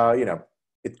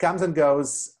it comes and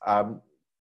goes.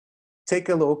 Take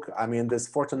a look. I mean, this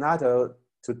Fortunato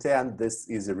 210, this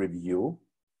is a review,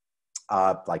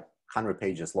 like 100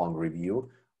 pages long review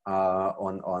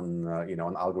on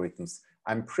algorithms.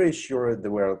 I'm pretty sure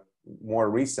there were more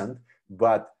recent,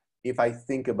 but if I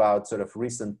think about sort of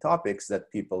recent topics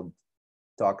that people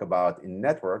talk about in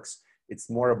networks, it's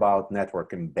more about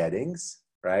network embeddings,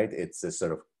 right? It's a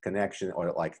sort of connection,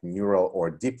 or like neural or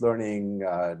deep learning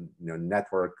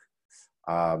networks,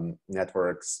 or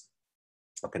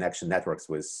connection networks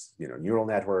with neural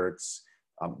networks,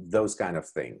 those kind of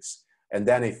things. And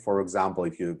then if, for example,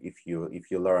 if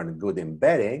you learn good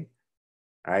embedding,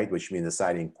 right, which means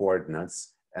assigning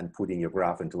coordinates and putting your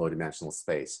graph into low-dimensional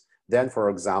space, then, for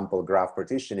example, graph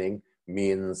partitioning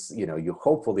means you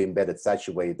hopefully embed it such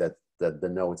a way that the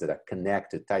nodes that are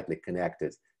connected, tightly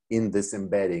connected in this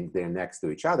embedding, they're next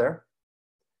to each other,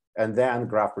 and then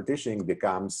graph partitioning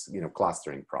becomes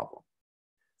clustering problem.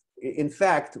 In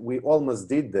fact, we almost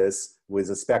did this with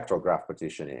a spectral graph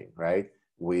partitioning, right?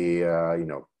 We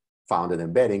found an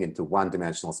embedding into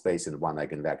one-dimensional space in one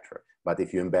eigenvector. But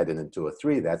if you embed it into a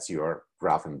 3, that's your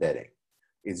graph embedding.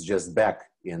 It's just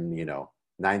back in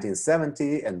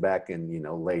 1970 and back in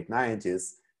late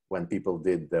 90s, when people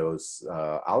did those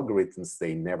algorithms,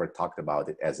 they never talked about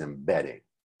it as embedding.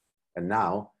 And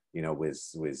now,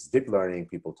 with deep learning,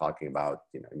 people talking about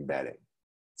embedding.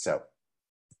 So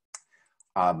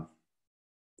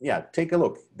yeah, take a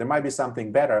look. There might be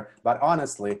something better, but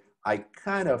honestly, I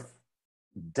kind of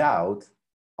doubt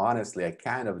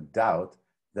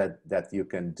that you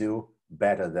can do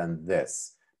better than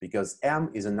this, because M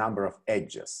is a number of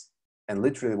edges. And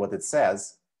literally what it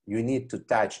says, you need to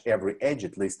touch every edge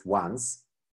at least once.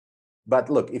 But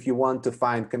look, if you want to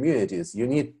find communities, you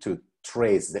need to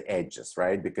trace the edges,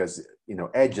 right? Because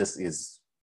edges is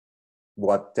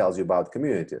what tells you about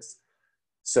communities.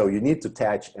 So you need to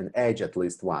touch an edge at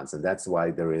least once, and that's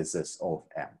why there is this O of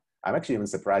M. I'm actually even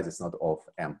surprised it's not O of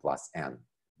M plus N,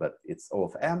 but it's O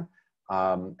of M.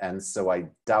 And so I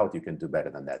doubt you can do better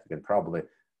than that. You can probably,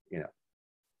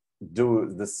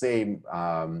 do the same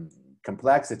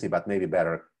complexity, but maybe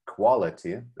better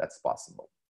quality. That's possible.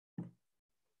 I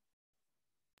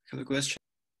have a question.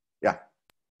 Yeah.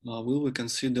 Will we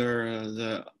consider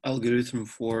the algorithm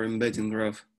for embedding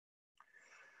graph?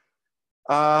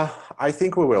 I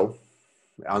think we will.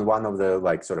 On one of the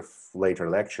sort of later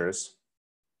lectures,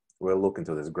 we'll look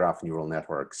into this graph neural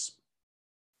networks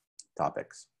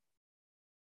topics.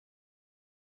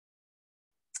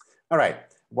 All right.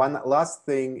 One last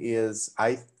thing is,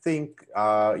 I think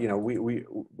we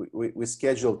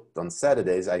scheduled on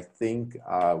Saturdays. I think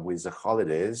with the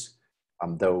holidays,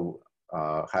 though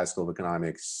High School of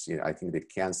Economics, I think they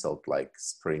canceled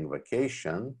spring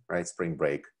vacation, right? Spring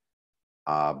break.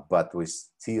 But we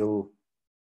still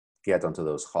get onto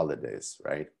those holidays,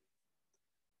 right?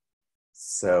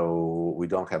 So we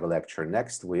don't have a lecture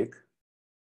next week.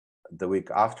 The week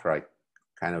after, I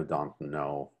kind of don't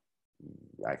know.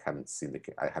 I haven't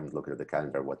looked at the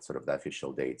calendar, what sort of the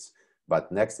official dates.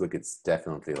 But next week, it's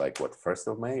definitely what,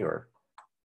 1st of May or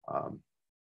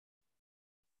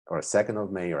 2nd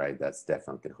of May, right? That's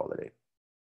definitely holiday.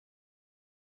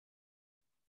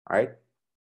 All right.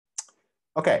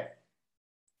 Okay.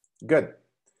 Good.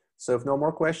 So if no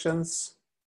more questions,